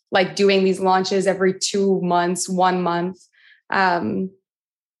like doing these launches every 2 months, 1 month.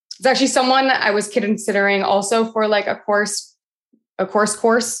 It's actually someone I was considering also for like a course,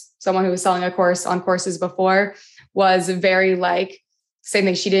 someone who was selling a course on courses before was very like saying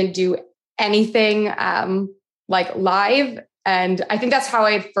that she didn't do anything like live. And I think that's how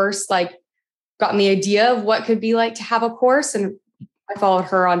I had first like gotten the idea of what could be like to have a course. And I followed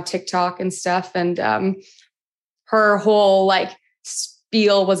her on TikTok and stuff. And her whole like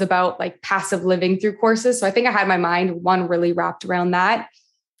spiel was about like passive living through courses. So I think I had my mind, one, really wrapped around that.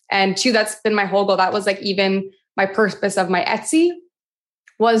 And two, that's been my whole goal. That was like even my purpose of my Etsy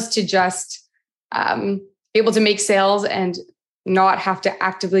was to just be able to make sales and not have to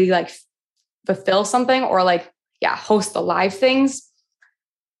actively like fulfill something or like, host the live things.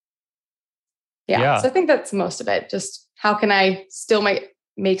 Yeah. So I think that's most of it. Just how can I still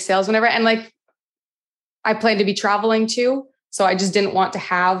make sales whenever? And like, I plan to be traveling too. So I just didn't want to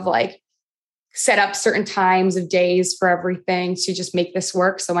have like set up certain times of days for everything to just make this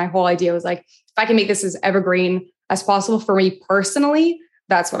work. So my whole idea was like, if I can make this as evergreen as possible for me personally,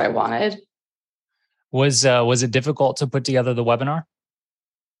 that's what I wanted. Was it difficult to put together the webinar?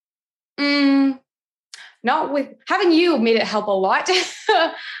 Not with having you made it help a lot.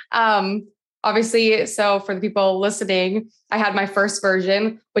 Obviously, so for the people listening, I had my first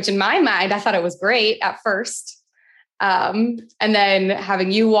version, which in my mind, I thought it was great at first. And then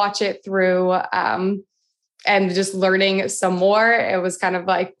having you watch it through and just learning some more, it was kind of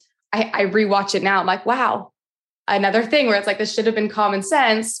like, I rewatch it now. I'm like, wow, another thing where it's like, this should have been common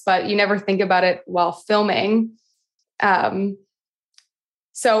sense, but you never think about it while filming. So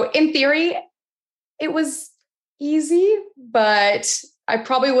in theory, it was easy, but I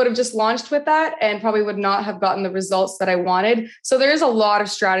probably would have just launched with that and probably would not have gotten the results that I wanted. So there is a lot of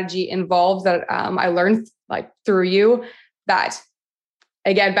strategy involved that I learned like through you that,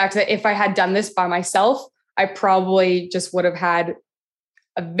 again, back to if I had done this by myself, I probably just would have had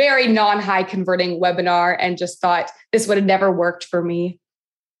a very non-high converting webinar and just thought this would have never worked for me.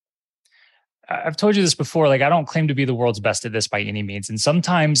 I've told you this before, like I don't claim to be the world's best at this by any means. And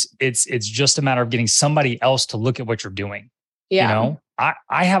sometimes it's just a matter of getting somebody else to look at what you're doing. Yeah. You know,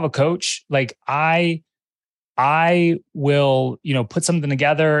 I have a coach, like I will, put something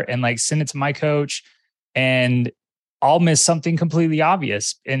together and like send it to my coach and I'll miss something completely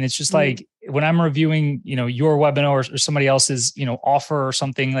obvious. And it's just like when I'm reviewing, your webinar or somebody else's, offer or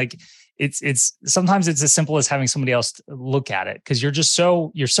something, like it's sometimes it's as simple as having somebody else look at it. Cause you're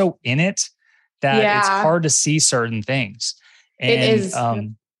so in it that it's hard to see certain things. And it is.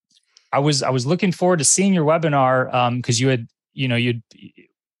 I was looking forward to seeing your webinar because you had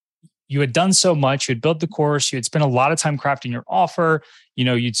done so much. You had built the course. You had spent a lot of time crafting your offer.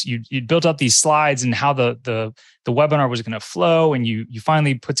 You'd built up these slides and how the webinar was going to flow, and you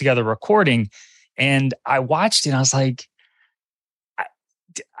finally put together a recording. And I watched it. And I was like,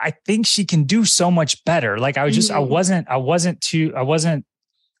 I think she can do so much better. Like I was just, I wasn't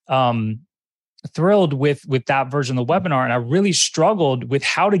thrilled with that version of the webinar. And I really struggled with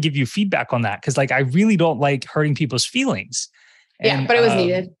how to give you feedback on that. Cause like, I really don't like hurting people's feelings. And, but it was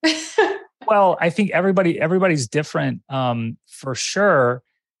needed. Well, I think everybody's different, for sure.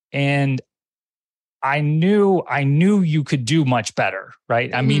 And I knew you could do much better.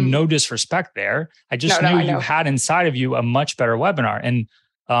 Right. I mean, no disrespect there. I just knew you had inside of you a much better webinar. And,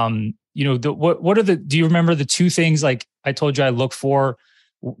 do you remember the two things like I told you I look for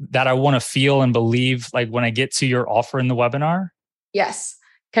that I want to feel and believe like when I get to your offer in the webinar? Yes.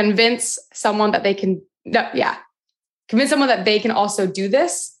 Convince someone that they can, convince someone that they can also do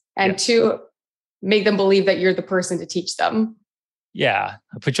this, and two, make them believe that you're the person to teach them. Yeah.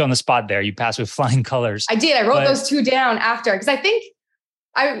 I put you on the spot there. You passed with flying colors. I did. I wrote those two down after, because I think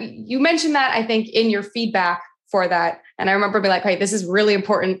you mentioned that, I think, in your feedback for that. And I remember being like, hey, this is really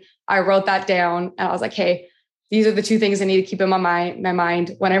important. I wrote that down and I was like, hey, these are the two things I need to keep in my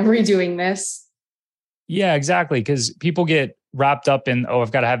mind when I'm redoing this. Yeah, exactly. Because people get wrapped up in, oh,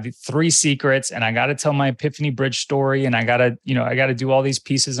 I've got to have 3 secrets and I got to tell my Epiphany Bridge story. And I got to do all these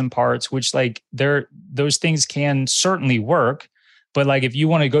pieces and parts, which like those things can certainly work. But like, if you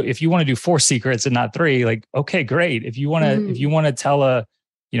want to do 4 secrets and not 3, like, okay, great. If you want to tell a,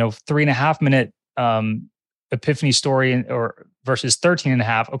 3.5 minute, Epiphany story or versus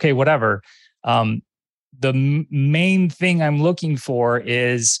 13.5, okay, whatever. The main thing I'm looking for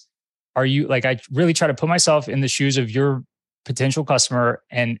is, are you, like, I really try to put myself in the shoes of your potential customer,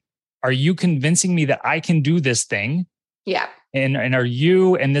 and are you convincing me that I can do this thing? Yeah. And are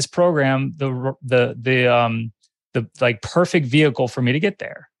you and this program the like perfect vehicle for me to get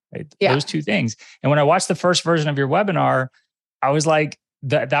there? Right? Yeah. Those two things. And when I watched the first version of your webinar, I was like,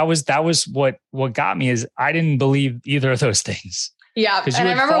 that was what got me, is I didn't believe either of those things. Yeah. And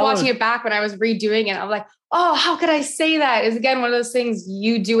I remember watching it back when I was redoing it. I'm like, oh, how could I say that? It's again, one of those things,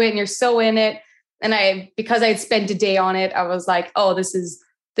 you do it and you're so in it. And because I had spent a day on it, I was like, oh, this is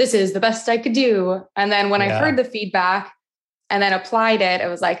the best I could do. And then when I heard the feedback and then applied it, it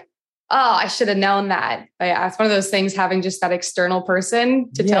was like, oh, I should have known that. But yeah, it's one of those things, having just that external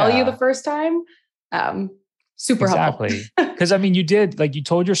person to tell you the first time. Super helpful. Because I mean, you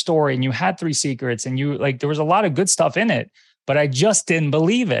told your story and you had 3 secrets and there was a lot of good stuff in it, but I just didn't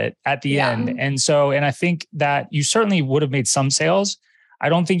believe it at the end. And I think that you certainly would have made some sales. I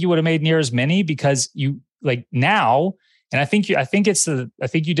don't think you would have made near as many, because you now, and I think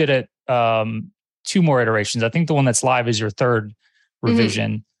you did it 2 more iterations. I think the one that's live is your 3rd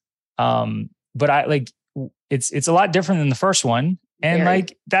revision. Mm-hmm. But it's a lot different than the first one.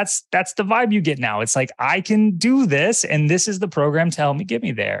 And that's the vibe you get now. It's like, I can do this, and this is the program to help me get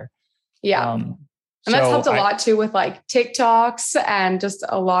me there. Yeah. And that's helped a lot too with like TikToks and just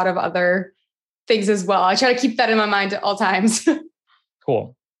a lot of other things as well. I try to keep that in my mind at all times.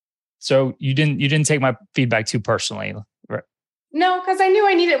 Cool. So you didn't take my feedback too personally, right? No, because I knew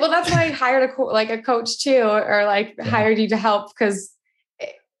I needed. Well, that's why I hired a coach too, or hired you to help, because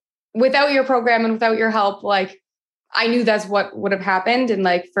without your program and without your help, I knew that's what would have happened.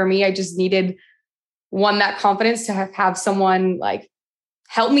 And for me, I just needed that confidence to have someone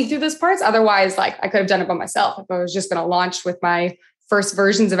help me through those parts. Otherwise, I could have done it by myself. If I was just going to launch with my first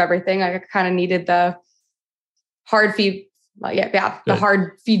versions of everything, I kind of needed the hard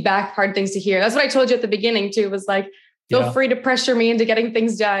hard feedback, hard things to hear. That's what I told you at the beginning too, was feel free to pressure me into getting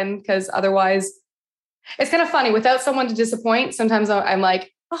things done. Because otherwise it's kind of funny without someone to disappoint. Sometimes I'm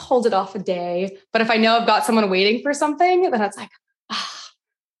like, I'll hold it off a day. But if I know I've got someone waiting for something, then it's like, I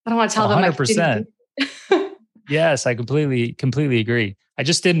don't want to tell 100%. them. Yes, I completely agree. I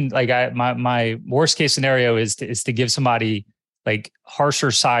just didn't my worst case scenario is to give somebody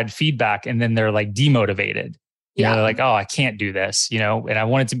harsher side feedback, and then they're demotivated. They're like, oh, I can't do this, and I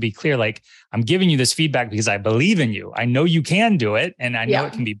wanted to be clear, I'm giving you this feedback because I believe in you. I know you can do it, and I know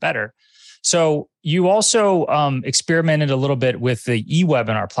it can be better. So you also experimented a little bit with the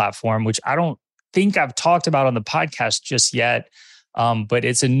e-webinar platform, which I don't think I've talked about on the podcast just yet. But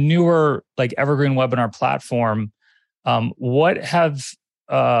it's a newer evergreen webinar platform. What's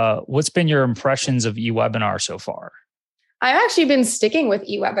been your impressions of e-webinar so far? I've actually been sticking with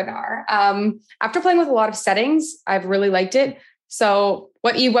eWebinar. After playing with a lot of settings, I've really liked it. So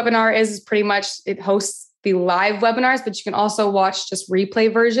what eWebinar is pretty much, it hosts the live webinars, but you can also watch just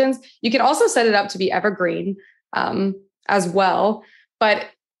replay versions. You can also set it up to be evergreen as well. But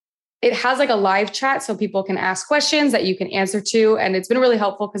it has a live chat, so people can ask questions that you can answer to. And it's been really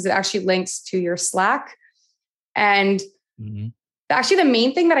helpful because it actually links to your Slack. And actually, the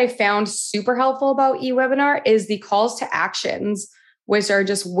main thing that I found super helpful about eWebinar is the calls to actions, which are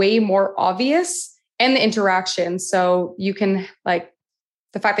just way more obvious, and the interaction. So you can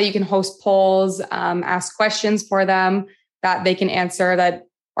the fact that you can host polls, ask questions for them that they can answer that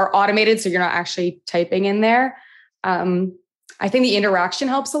are automated. So you're not actually typing in there. I think the interaction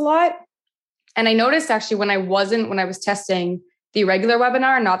helps a lot. And I noticed actually when I was testing the regular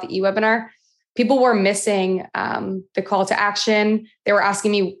webinar, not the eWebinar, people were missing the call to action. They were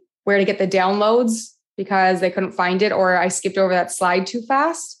asking me where to get the downloads because they couldn't find it, or I skipped over that slide too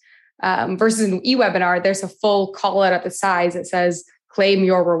fast. Versus an eWebinar, there's a full call out at the sides that says, claim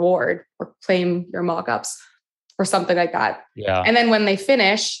your reward or claim your mockups or something like that. Yeah. And then when they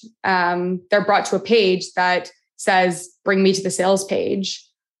finish, they're brought to a page that says, bring me to the sales page.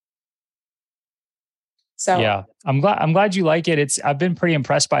 So yeah, I'm glad you like it. I've been pretty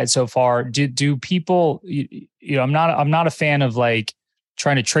impressed by it so far. Do people, I'm not a fan of like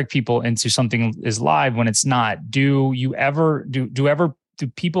trying to trick people into something is live when it's not. Do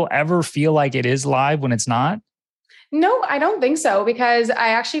people ever feel like it is live when it's not? No, I don't think so, because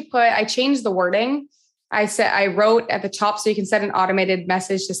I changed the wording. I wrote at the top, so you can set an automated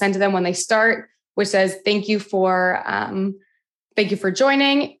message to send to them when they start, which says, thank you for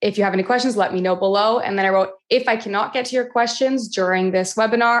joining. If you have any questions, let me know below. And then I wrote, if I cannot get to your questions during this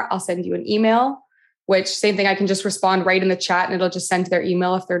webinar, I'll send you an email, which same thing, I can just respond right in the chat and it'll just send to their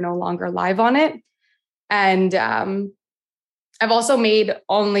email if they're no longer live on it. And I've also made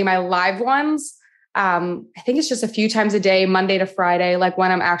only my live ones. I think it's just a few times a day, Monday to Friday, like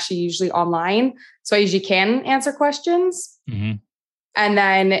when I'm actually usually online. So I usually can answer questions. Mm-hmm. And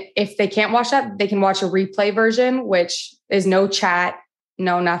then if they can't watch that, they can watch a replay version, which is no chat,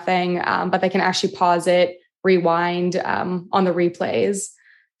 no nothing, but they can actually pause it, rewind on the replays.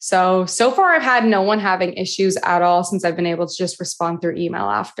 So far I've had no one having issues at all since I've been able to just respond through email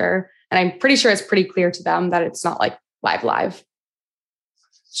after. And I'm pretty sure it's pretty clear to them that it's not like live.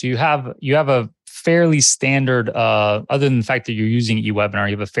 So you have a fairly standard, other than the fact that you're using eWebinar,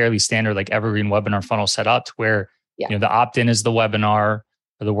 you have a fairly standard like evergreen webinar funnel set up to where the opt-in is the webinar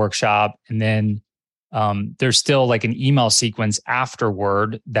or the workshop. And then there's still like an email sequence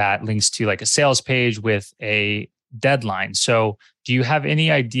afterward that links to like a sales page with a deadline. So do you have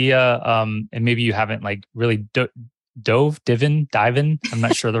any idea, and maybe you haven't like really diving, I'm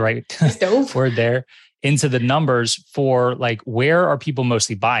not sure the right word there, into the numbers for like, where are people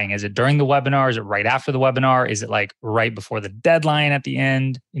mostly buying? Is it during the webinar? Is it right after the webinar? Is it like right before the deadline at the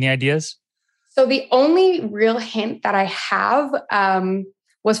end? Any ideas? So the only real hint that I have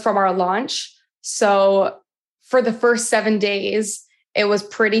was from our launch. So for the first 7 days, it was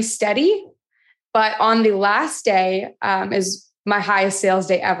pretty steady. But on the last day is my highest sales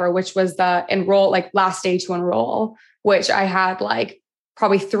day ever, which was the last day to enroll, which I had like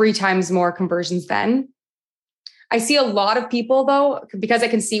probably 3 times more conversions then. I see a lot of people though, because I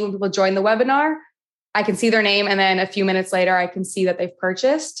can see when people join the webinar, I can see their name. And then a few minutes later, I can see that they've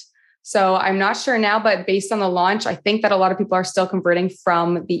purchased. So I'm not sure now, but based on the launch, I think that a lot of people are still converting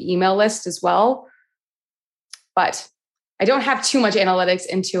from the email list as well. But I don't have too much analytics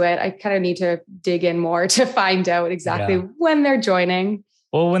into it. I kind of need to dig in more to find out exactly when they're joining.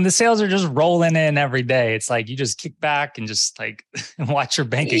 Well, when the sales are just rolling in every day, it's like you just kick back and just like watch your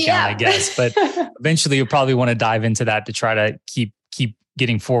bank account, I guess. But eventually you'll probably want to dive into that to try to keep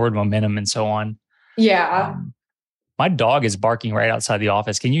getting forward momentum and so on. Yeah. My dog is barking right outside the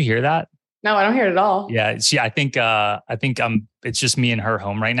office. Can you hear that? No, I don't hear it at all. Yeah, I think it's just me and her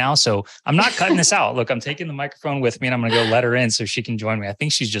home right now. So I'm not cutting this out. Look, I'm taking the microphone with me and I'm going to go let her in so she can join me. I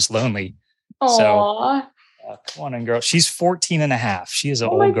think she's just lonely. Aww. So come on in, girl. She's 14 and a half. She is an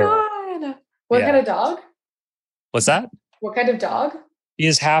old girl. Oh my God. What kind of dog? What's that? What kind of dog? He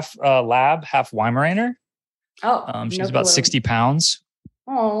is half lab, half Weimaraner. Oh, she's about 60 pounds.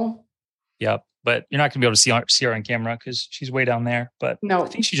 Oh. Yep. But you're not going to be able to see her on camera because she's way down there. But no, I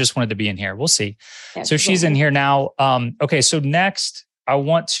think she just wanted to be in here. We'll see. Yeah, so she's in here now. Okay. So next I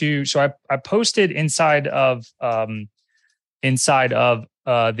want to, I posted inside of the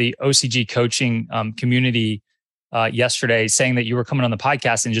OCG coaching community yesterday saying that you were coming on the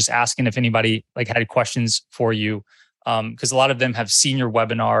podcast and just asking if anybody like had questions for you. Because a lot of them have seen your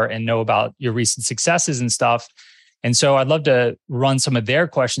webinar and know about your recent successes and stuff. And so I'd love to run some of their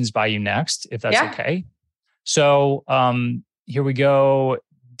questions by you next, if that's okay. So here we go.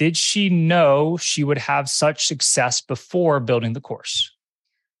 Did she know she would have such success before building the course?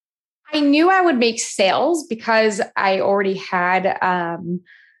 I knew I would make sales because I already had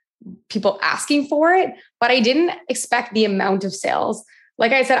people asking for it, but I didn't expect the amount of sales.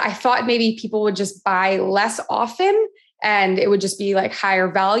 Like I said, I thought maybe people would just buy less often and it would just be like higher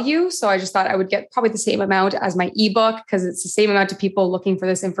value. So I just thought I would get probably the same amount as my ebook because it's the same amount of people looking for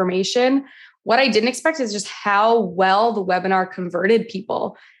this information. What I didn't expect is just how well the webinar converted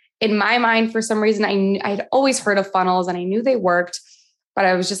people. In my mind, for some reason, I'd always heard of funnels and I knew they worked, but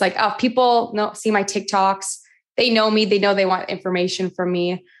I was just like, oh, people see my TikToks. They know me. They know they want information from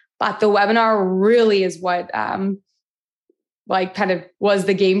me. But the webinar really is what kind of was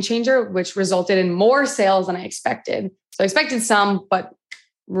the game changer, which resulted in more sales than I expected. So I expected some, but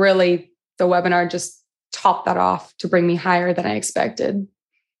really the webinar just topped that off to bring me higher than I expected.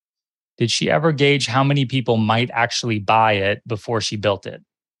 Did she ever gauge how many people might actually buy it before she built it?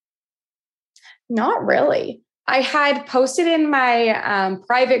 Not really. I had posted in my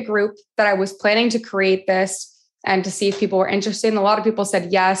private group that I was planning to create this and to see if people were interested. And a lot of people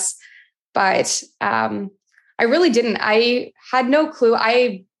said yes, but I really didn't. I had no clue.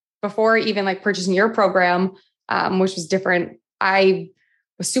 Before even like purchasing your program, which was different, I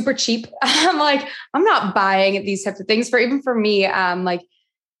was super cheap. I'm like, I'm not buying these types of things for me, like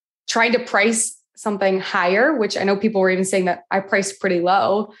trying to price something higher, which I know people were even saying that I priced pretty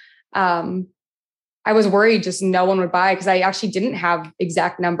low. I was worried just no one would buy because I actually didn't have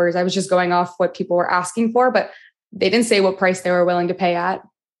exact numbers. I was just going off what people were asking for, but they didn't say what price they were willing to pay at.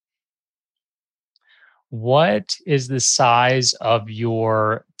 What is the size of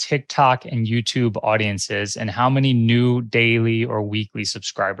your TikTok and YouTube audiences, and how many new daily or weekly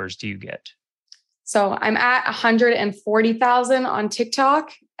subscribers do you get? So I'm at 140,000 on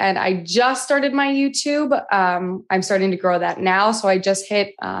TikTok, and I just started my YouTube. I'm starting to grow that now. So I just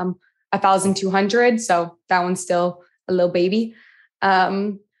hit 1,200. So that one's still a little baby.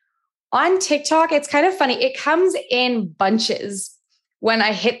 On TikTok, it's kind of funny. It comes in bunches when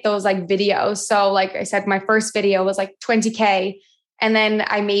I hit those like videos. So like I said, my first video was like 20K. And then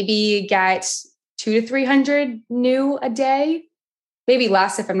I maybe get 200 to 300 new a day, maybe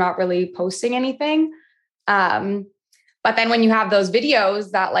less if I'm not really posting anything. But then when you have those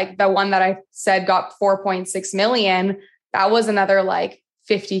videos that like the one that I said got 4.6 million, that was another like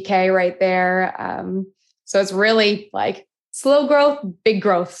 50K right there. So it's really like slow growth, big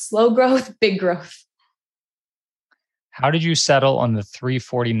growth, slow growth, big growth. How did you settle on the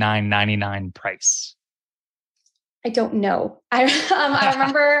 $349.99 price? I don't know. I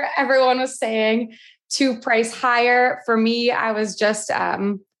remember everyone was saying to price higher. For me, I was just, I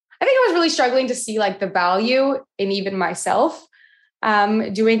think I was really struggling to see like the value in even myself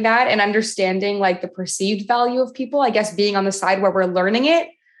doing that and understanding like the perceived value of people, I guess being on the side where we're learning it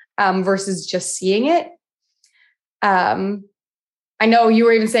versus just seeing it. I know you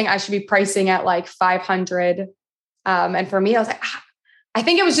were even saying I should be pricing at like 500. And for me, I was like, I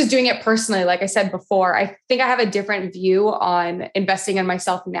think it was just doing it personally. Like I said before, I think I have a different view on investing in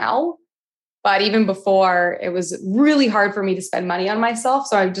myself now. But even before, it was really hard for me to spend money on myself.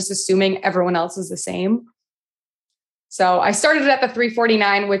 So I'm just assuming everyone else is the same. So I started at the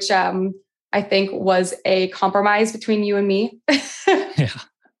 349, which I think was a compromise between you and me. Yeah.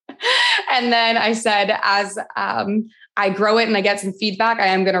 And then I said, as I grow it and I get some feedback, I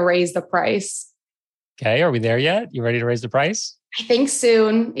am going to raise the price. Okay. Are we there yet? You ready to raise the price? I think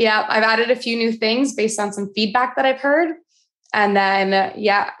soon. Yeah. I've added a few new things based on some feedback that I've heard. And then,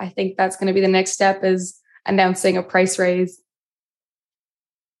 I think that's going to be the next step is announcing a price raise.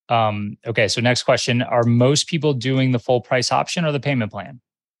 Okay. So next question, are most people doing the full price option or the payment plan?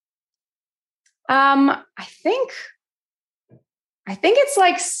 I think it's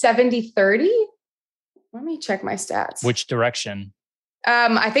like 70-30. Let me check my stats. Which direction?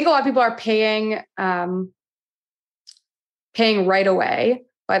 I think a lot of people are paying right away,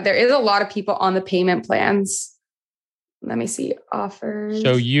 but there is a lot of people on the payment plans. Let me see offers.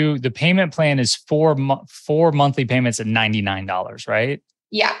 So the payment plan is four monthly payments at $99, right?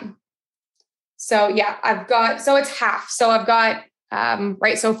 Yeah. So it's half. So I've got,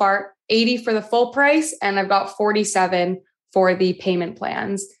 right so far, 80 for the full price, and I've got 47 for the payment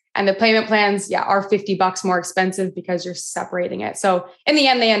plans. And the payment plans, are $50 more expensive because you're separating it. So in the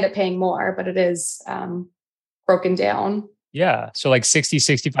end, they end up paying more, but it is broken down. Yeah. So like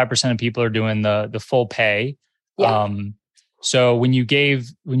 65% of people are doing the full pay. Yeah. So when you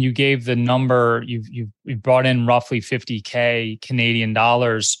gave the number, you've brought in roughly 50K Canadian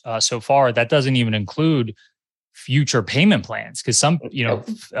dollars so far. That doesn't even include future payment plans, because some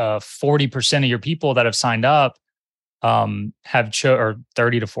 40% of your people that have signed up or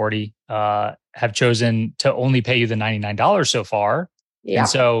 30 to 40 have chosen to only pay you the $99 so far. Yeah. And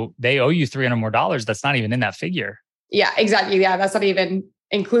so they owe you $300 more. That's not even in that figure. Yeah, exactly. Yeah, that's not even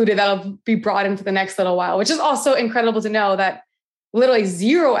included. That'll be brought in for the next little while, which is also incredible to know that literally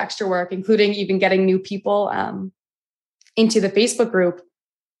zero extra work, including even getting new people into the Facebook group,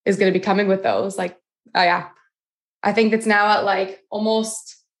 is going to be coming with those. Like, I think it's now at like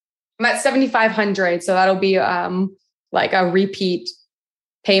I'm at 7,500. So that'll be like a repeat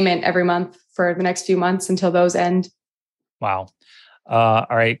payment every month for the next few months until those end. Wow. All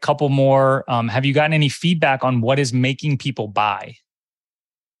right. Couple more. Have you gotten any feedback on what is making people buy?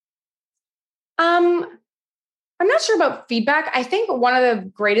 I'm not sure about feedback. I think one of the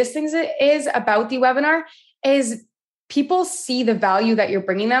greatest things it is about the webinar is people see the value that you're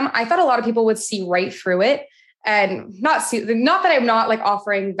bringing them. I thought a lot of people would see right through it and not that I'm not like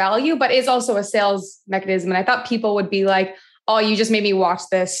offering value, but it's also a sales mechanism. And I thought people would be like, oh, you just made me watch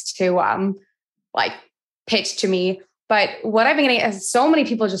this to like pitch to me. But what I've been getting is so many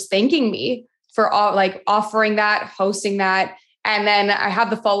people just thanking me for all, like offering that, hosting that. And then I have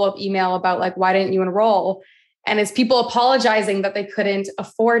the follow-up email about like, why didn't you enroll? And it's people apologizing that they couldn't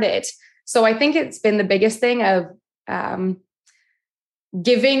afford it. So I think it's been the biggest thing of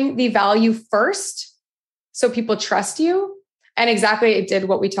giving the value first so people trust you. And exactly, it did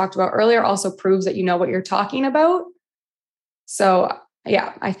what we talked about earlier, also proves that you know what you're talking about. So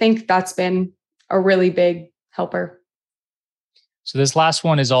yeah, I think that's been a really big helper. So this last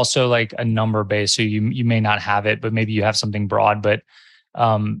one is also like a number based. So you may not have it, but maybe you have something broad. But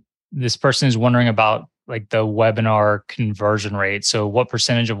this person is wondering about like the webinar conversion rate. So what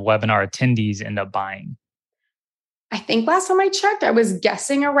percentage of webinar attendees end up buying? I think last time I checked, I was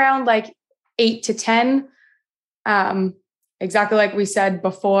guessing around like 8 to 10. Exactly like we said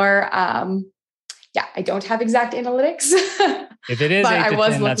before. Yeah, I don't have exact analytics. If it is 8 to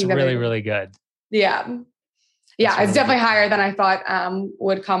 10, that's really, really good. Yeah. Yeah, it's definitely higher than I thought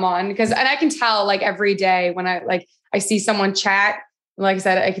would come on, and I can tell like every day when I see someone chat, like I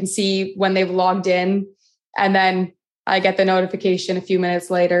said, I can see when they've logged in, and then I get the notification a few minutes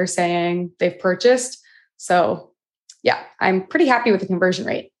later saying they've purchased. So yeah, I'm pretty happy with the conversion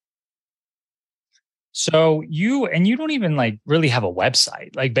rate. So you don't even like really have a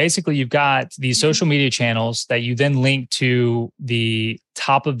website. Like basically you've got these social media channels that you then link to the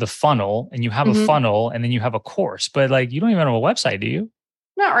top of the funnel, and you have a funnel, and then you have a course, but like you don't even have a website, do you?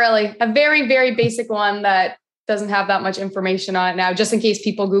 Not really. A very, very basic one that doesn't have that much information on it now, just in case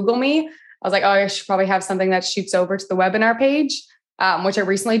people Google me. I was like, oh, I should probably have something that shoots over to the webinar page, which I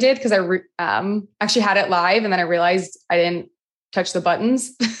recently did because I actually had it live, and then I realized I didn't touch the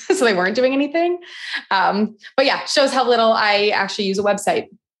buttons. So they weren't doing anything. But yeah, shows how little I actually use a website.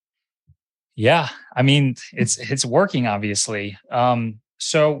 Yeah. I mean, it's working, obviously.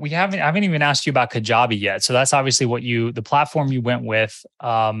 So I haven't even asked you about Kajabi yet. So that's obviously the platform you went with.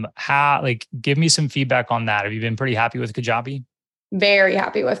 Give me some feedback on that. Have you been pretty happy with Kajabi? Very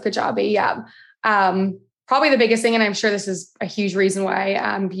happy with Kajabi. Yeah. Probably the biggest thing, and I'm sure this is a huge reason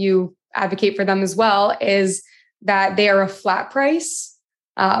why you advocate for them as well, is that they are a flat price.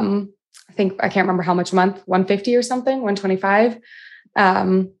 I think I can't remember how much a month, $150 or something, $125.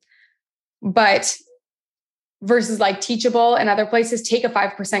 But versus like Teachable and other places take a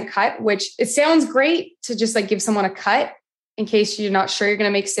 5% cut, which it sounds great to just like give someone a cut in case you're not sure you're going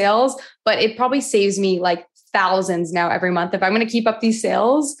to make sales, but it probably saves me like thousands now every month. If I'm going to keep up these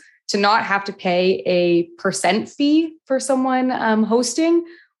sales, to not have to pay a percent fee for someone hosting,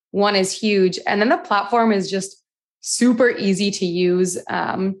 one is huge. And then the platform is just super easy to use.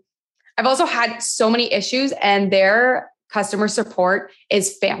 I've also had so many issues, and their customer support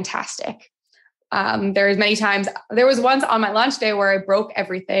is fantastic. There was once on my launch day where I broke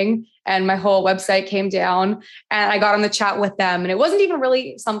everything and my whole website came down, and I got on the chat with them, and it wasn't even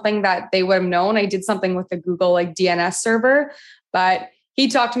really something that they would have known. I did something with the Google like DNS server, but he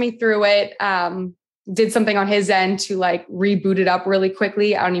talked me through it. Did something on his end to like reboot it up really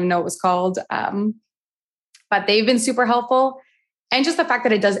quickly. I don't even know what it was called. But they've been super helpful. And just the fact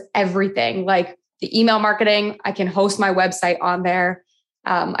that it does everything, like the email marketing, I can host my website on there.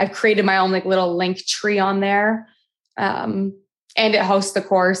 I've created my own like little link tree on there. And it hosts the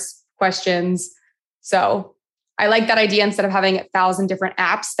course questions. So I like that idea. Instead of having 1,000 different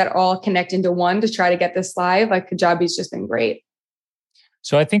apps that all connect into one to try to get this live, like Kajabi's just been great.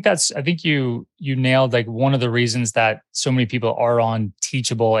 So I think you nailed like one of the reasons that so many people are on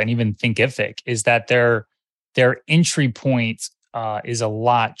Teachable and even Thinkific is that their entry point is a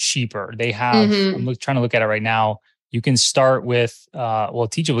lot cheaper. They have, I'm trying to look at it right now. You can start with,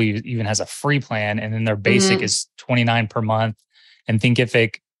 Teachable even has a free plan, and then their basic is $29 per month. And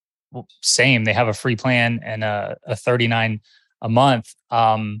Thinkific, same, they have a free plan and a $39 a month.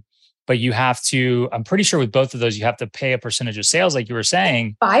 But you have to, I'm pretty sure with both of those, you have to pay a percentage of sales, like you were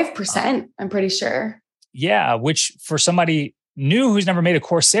saying. 5%, I'm pretty sure. Yeah, which for somebody new who's never made a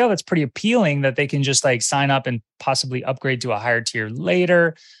course sale, that's pretty appealing that they can just like sign up and possibly upgrade to a higher tier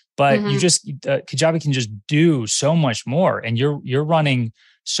later. But you just, Kajabi can just do so much more. And you're running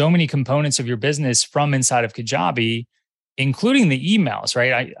so many components of your business from inside of Kajabi, including the emails,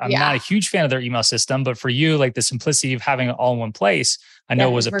 right? I'm not a huge fan of their email system, but for you, like the simplicity of having it all in one place, I know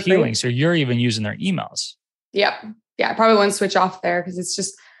was appealing. Great. So you're even using their emails. Yep. Yeah. I probably wouldn't switch off there because it's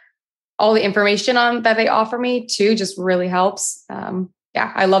just all the information on that they offer me too, just really helps.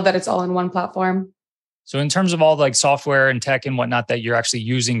 I love that it's all in one platform. So in terms of all the like software and tech and whatnot that you're actually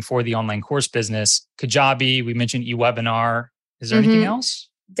using for the online course business, Kajabi, we mentioned eWebinar. Is there anything else?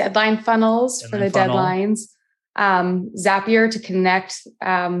 Deadline funnels for the deadlines. Zapier to connect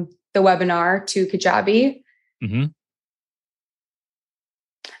the webinar to Kajabi.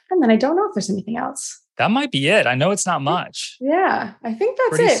 And then I don't know if there's anything else. That might be it. I know it's not much. Yeah, I think that's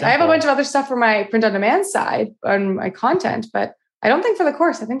Pretty it. simple. I have a bunch of other stuff for my print on demand side on my content, but I don't think for the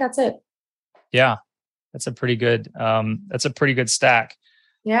course. I think that's it. Yeah, that's a pretty good stack.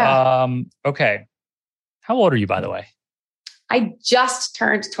 Yeah. Okay. How old are you, by the way? I just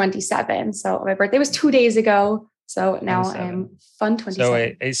turned 27. So my birthday was 2 days ago. So now 27. I'm fun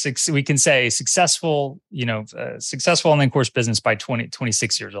 27. So we can say successful, successful online course business by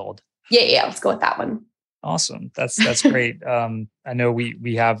 26 years old. Yeah. Let's go with that one. Awesome. That's great. I know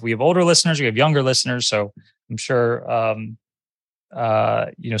we have older listeners, we have younger listeners. So I'm sure,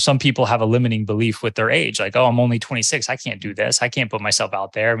 some people have a limiting belief with their age, like, oh, I'm only 26. I can't do this. I can't put myself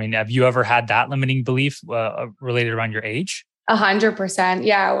out there. I mean, have you ever had that limiting belief related around your age? 100%.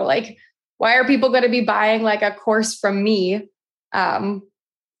 Yeah. We're like, why are people going to be buying like a course from me? When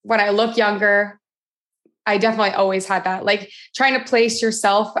I look younger, I definitely always had that, like trying to place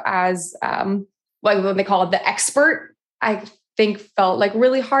yourself as, like what they call it, the expert, I think felt like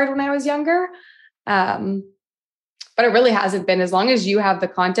really hard when I was younger. But it really hasn't been. As long as you have the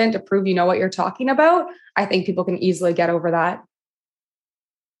content to prove you know what you're talking about, I think people can easily get over that.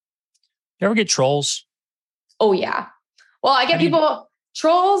 You ever get trolls? Oh, yeah. Well, I get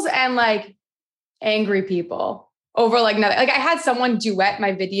trolls and like angry people over like nothing. Like I had someone duet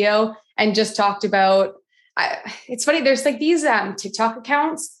my video and just talked about, it's funny. There's like these TikTok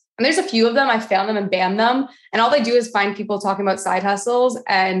accounts and there's a few of them. I found them and banned them. And all they do is find people talking about side hustles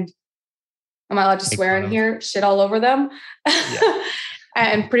and am I allowed to swear in here? Shit all over them. Yeah.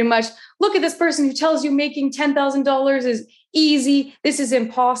 And pretty much look at this person who tells you making $10,000 is easy. This is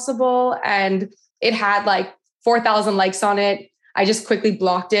impossible. And it had like 4,000 likes on it. I just quickly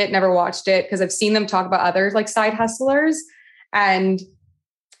blocked it, never watched it because I've seen them talk about other like side hustlers. And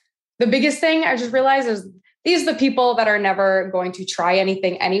the biggest thing I just realized is these are the people that are never going to try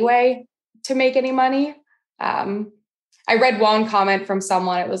anything anyway to make any money. I read one comment from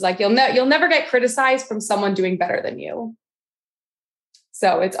someone. It was like, you'll never get criticized from someone doing better than you.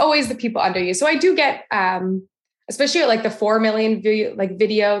 So it's always the people under you. So I do get, especially at like the 4 million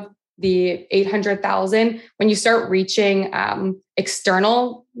video, the 800,000, when you start reaching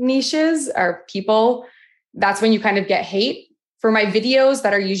external niches or people, that's when you kind of get hate. For my videos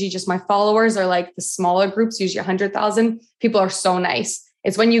that are usually just my followers or like the smaller groups, usually 100,000, people are so nice.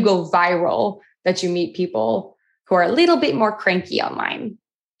 It's when you go viral that you meet people who are a little bit more cranky online.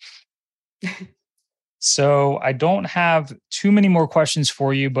 So I don't have too many more questions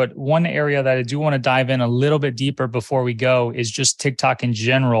for you, but one area that I do want to dive in a little bit deeper before we go is just TikTok in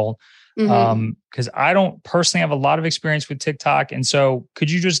general. Because I don't personally have a lot of experience with TikTok. And so could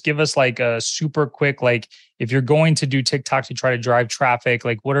you just give us like a super quick, like if you're going to do TikTok to try to drive traffic,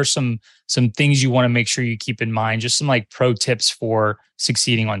 like what are some things you want to make sure you keep in mind? Just some like pro tips for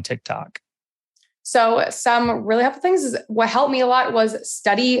succeeding on TikTok. So some really helpful things is what helped me a lot was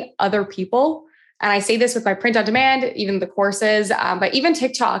study other people. And I say this with my print on demand, even the courses, but even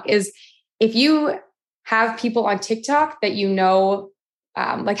TikTok is if you have people on TikTok that you know,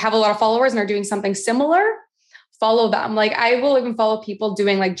 like have a lot of followers and are doing something similar, follow them. Like I will even follow people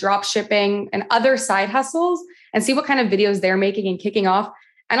doing like drop shipping and other side hustles and see what kind of videos they're making and kicking off.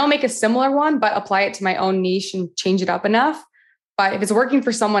 And I'll make a similar one, but apply it to my own niche and change it up enough. But if it's working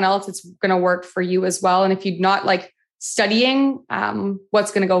for someone else, it's going to work for you as well. And if you're not like studying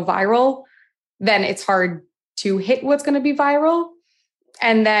what's going to go viral, then it's hard to hit what's going to be viral.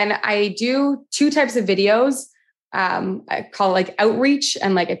 And then I do 2 types of videos. I call it like outreach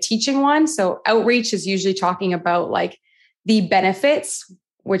and like a teaching one. So outreach is usually talking about like the benefits,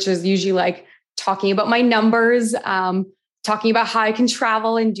 which is usually like talking about my numbers, talking about how I can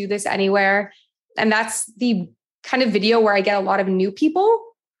travel and do this anywhere. And that's the kind of video where I get a lot of new people,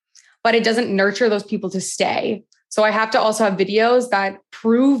 but it doesn't nurture those people to stay. So I have to also have videos that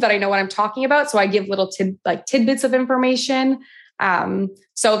prove that I know what I'm talking about. So I give little tidbits of information.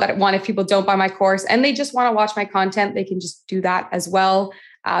 So that if people don't buy my course and they just want to watch my content, they can just do that as well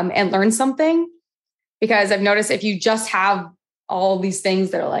and learn something. Because I've noticed if you just have all these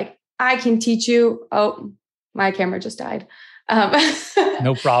things that are like, I can teach you. Oh, my camera just died.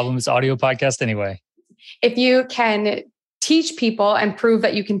 No problem. It's audio podcast anyway. If you can teach people and prove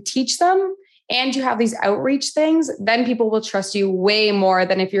that you can teach them and you have these outreach things, then people will trust you way more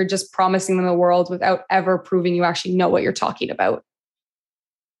than if you're just promising them the world without ever proving you actually know what you're talking about.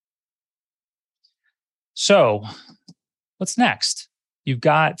 So what's next? You've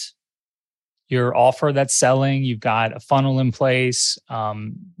got your offer that's selling. You've got a funnel in place,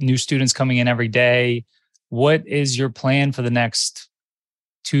 new students coming in every day. What is your plan for the next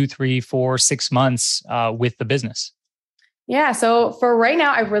 2, 3, 4, 6 months with the business? Yeah. So for right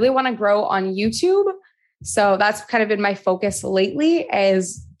now, I really want to grow on YouTube. So that's kind of been my focus lately,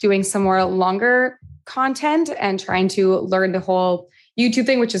 is doing some more longer content and trying to learn the whole YouTube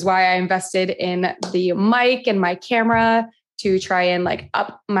thing, which is why I invested in the mic and my camera to try and like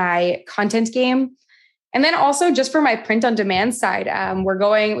up my content game. And then also just for my print on demand side, we're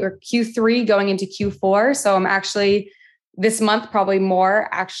Q3 going into Q4. So I'm actually this month probably more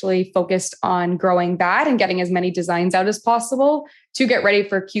actually focused on growing that and getting as many designs out as possible to get ready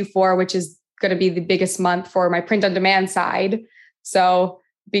for Q4, which is going to be the biggest month for my print on demand side. So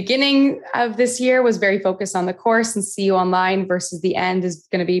beginning of this year was very focused on the course and see you online, versus the end is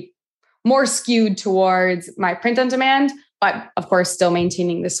going to be more skewed towards my print on demand, but of course still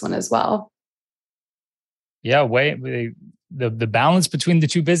maintaining this one as well. Yeah, the balance between the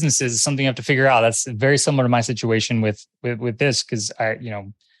two businesses is something you have to figure out. That's very similar to my situation with this, because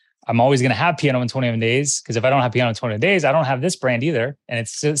I'm always going to have piano in 21 days, because if I don't have piano in 21 days, I don't have this brand either. And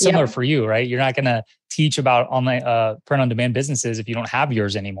it's similar for you, right? You're not going to teach about online print on demand businesses if you don't have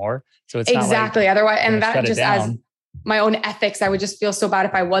yours anymore. So it's exactly. Otherwise, and that just as my own ethics, I would just feel so bad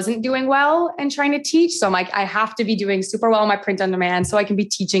if I wasn't doing well and trying to teach. So I'm like, I have to be doing super well in my print on demand so I can be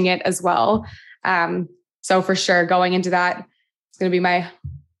teaching it as well. So for sure, going into that, it's going to be my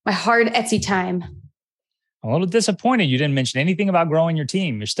hard Etsy time. I'm a little disappointed you didn't mention anything about growing your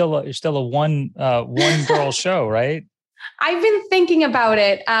team. You're still a one girl show, right? I've been thinking about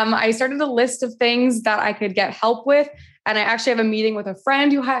it. I started a list of things that I could get help with, and I actually have a meeting with a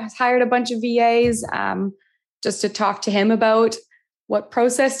friend who has hired a bunch of VAs, just to talk to him about what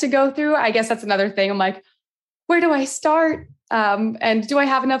process to go through. I guess that's another thing. I'm like, where do I start? And do I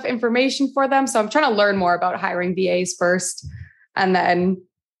have enough information for them? So I'm trying to learn more about hiring VAs first, and then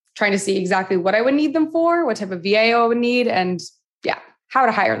trying to see exactly what I would need them for, what type of VA I would need, and how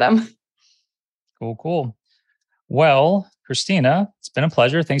to hire them. Cool. Well, Christina, it's been a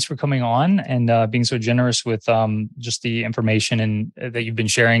pleasure. Thanks for coming on and being so generous with just the information and that you've been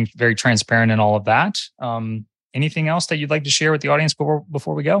sharing, very transparent and all of that. Anything else that you'd like to share with the audience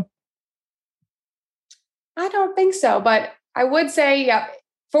before we go? I don't think so, but I would say,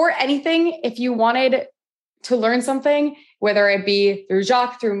 for anything, if you wanted to learn something, whether it be through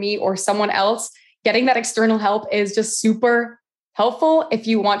Jacques, through me, or someone else, getting that external help is just super helpful if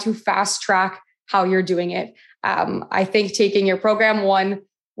you want to fast track how you're doing it. I think taking your program one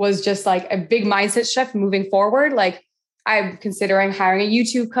was just like a big mindset shift moving forward. Like, I'm considering hiring a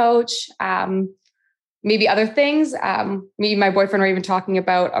YouTube coach, maybe other things. Me and my boyfriend are even talking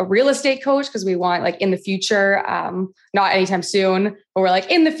about a real estate coach, because we want, like, in the future, not anytime soon, but we're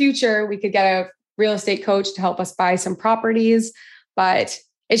like, in the future, we could get a real estate coach to help us buy some properties. But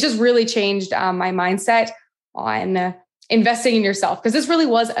it's just really changed my mindset on investing in yourself, because this really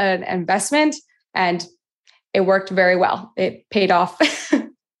was an investment and it worked very well. It paid off.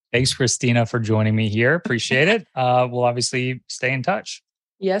 Thanks, Christina, for joining me here. Appreciate it. We'll obviously stay in touch.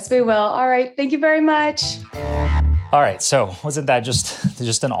 Yes, we will. All right. Thank you very much. All right. So wasn't that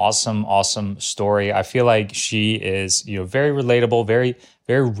just an awesome story? I feel like she is, very relatable, very,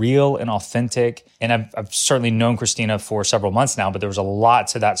 very real and authentic. And I've certainly known Christina for several months now, but there was a lot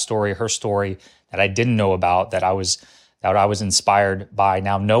to that story, her story, that I didn't know about, that I was inspired by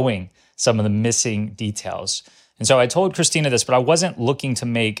now knowing some of the missing details. And so I told Christina this, but I wasn't looking to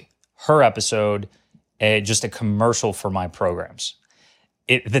make her episode just a commercial for my programs.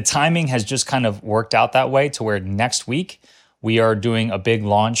 The timing has just kind of worked out that way to where next week we are doing a big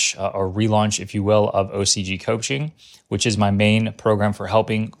launch or relaunch, if you will, of OCG Coaching, which is my main program for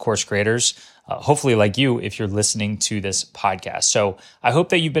helping course creators, hopefully like you, if you're listening to this podcast. So I hope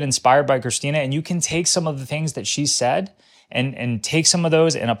that you've been inspired by Christina and you can take some of the things that she said and take some of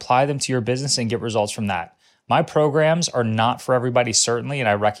those and apply them to your business and get results from that. My programs are not for everybody, certainly, and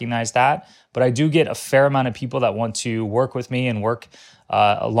I recognize that, but I do get a fair amount of people that want to work with me and work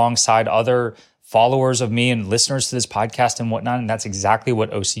alongside other followers of me and listeners to this podcast and whatnot, and that's exactly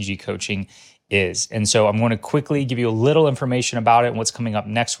what OCG Coaching is. And so I'm going to quickly give you a little information about it and what's coming up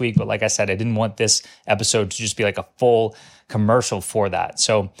next week, but like I said, I didn't want this episode to just be like a full commercial for that.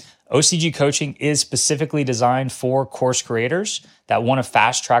 So OCG Coaching is specifically designed for course creators that want to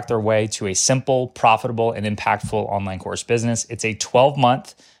fast track their way to a simple, profitable, and impactful online course business. It's a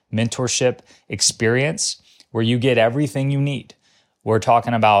 12-month mentorship experience where you get everything you need. We're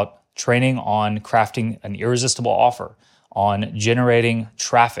talking about training on crafting an irresistible offer, on generating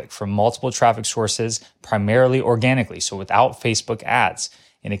traffic from multiple traffic sources, primarily organically, so without Facebook ads,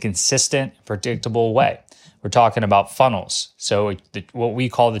 in a consistent, predictable way. We're talking about funnels, so what we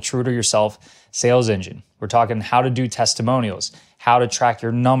call the true to yourself sales engine. We're talking how to do testimonials, how to track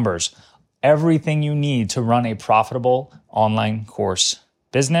your numbers, everything you need to run a profitable online course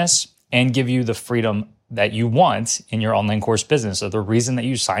business and give you the freedom that you want in your online course business, or the reason that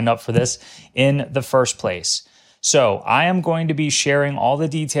you signed up for this in the first place. So I am going to be sharing all the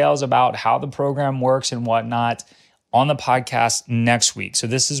details about how the program works and whatnot on the podcast next week. So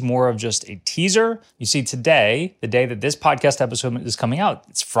this is more of just a teaser. You see, today, the day that this podcast episode is coming out,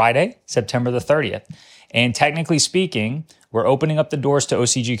 it's Friday, September the 30th. And technically speaking, we're opening up the doors to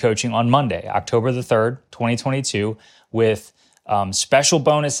OCG coaching on Monday, October the 3rd, 2022, with special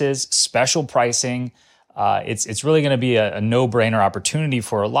bonuses, special pricing. It's really going to be a no-brainer opportunity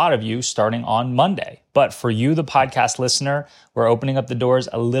for a lot of you starting on Monday. But for you, the podcast listener, we're opening up the doors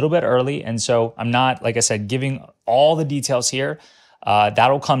a little bit early. And so I'm not, like I said, giving all the details here.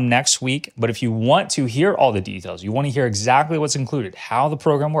 That'll come next week. But if you want to hear all the details, you want to hear exactly what's included, how the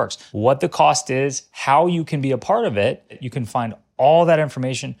program works, what the cost is, how you can be a part of it, you can find all that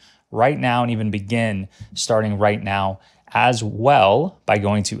information right now and even begin starting right now as well by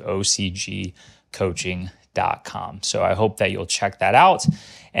going to ocgcoaching.com. So I hope that you'll check that out.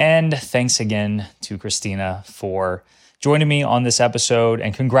 And thanks again to Christina for joining me on this episode.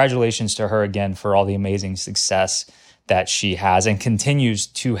 And congratulations to her again for all the amazing success that she has and continues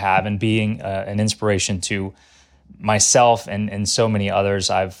to have, and being an inspiration to myself and so many others.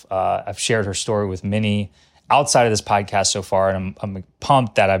 I've shared her story with many outside of this podcast so far, and I'm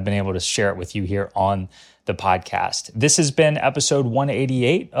pumped that I've been able to share it with you here on the podcast. This has been episode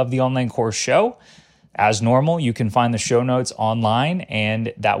 188 of the Online Course Show. As normal, you can find the show notes online,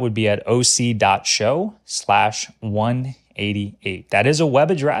 and that would be at oc.show/188. That is a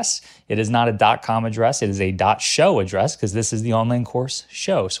web address. It is not a .com address. It is a .show address, because this is the Online Course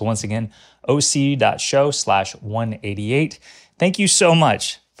Show. So once again, oc.show/188. Thank you so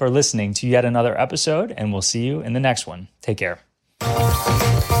much for listening to yet another episode, and we'll see you in the next one. Take care.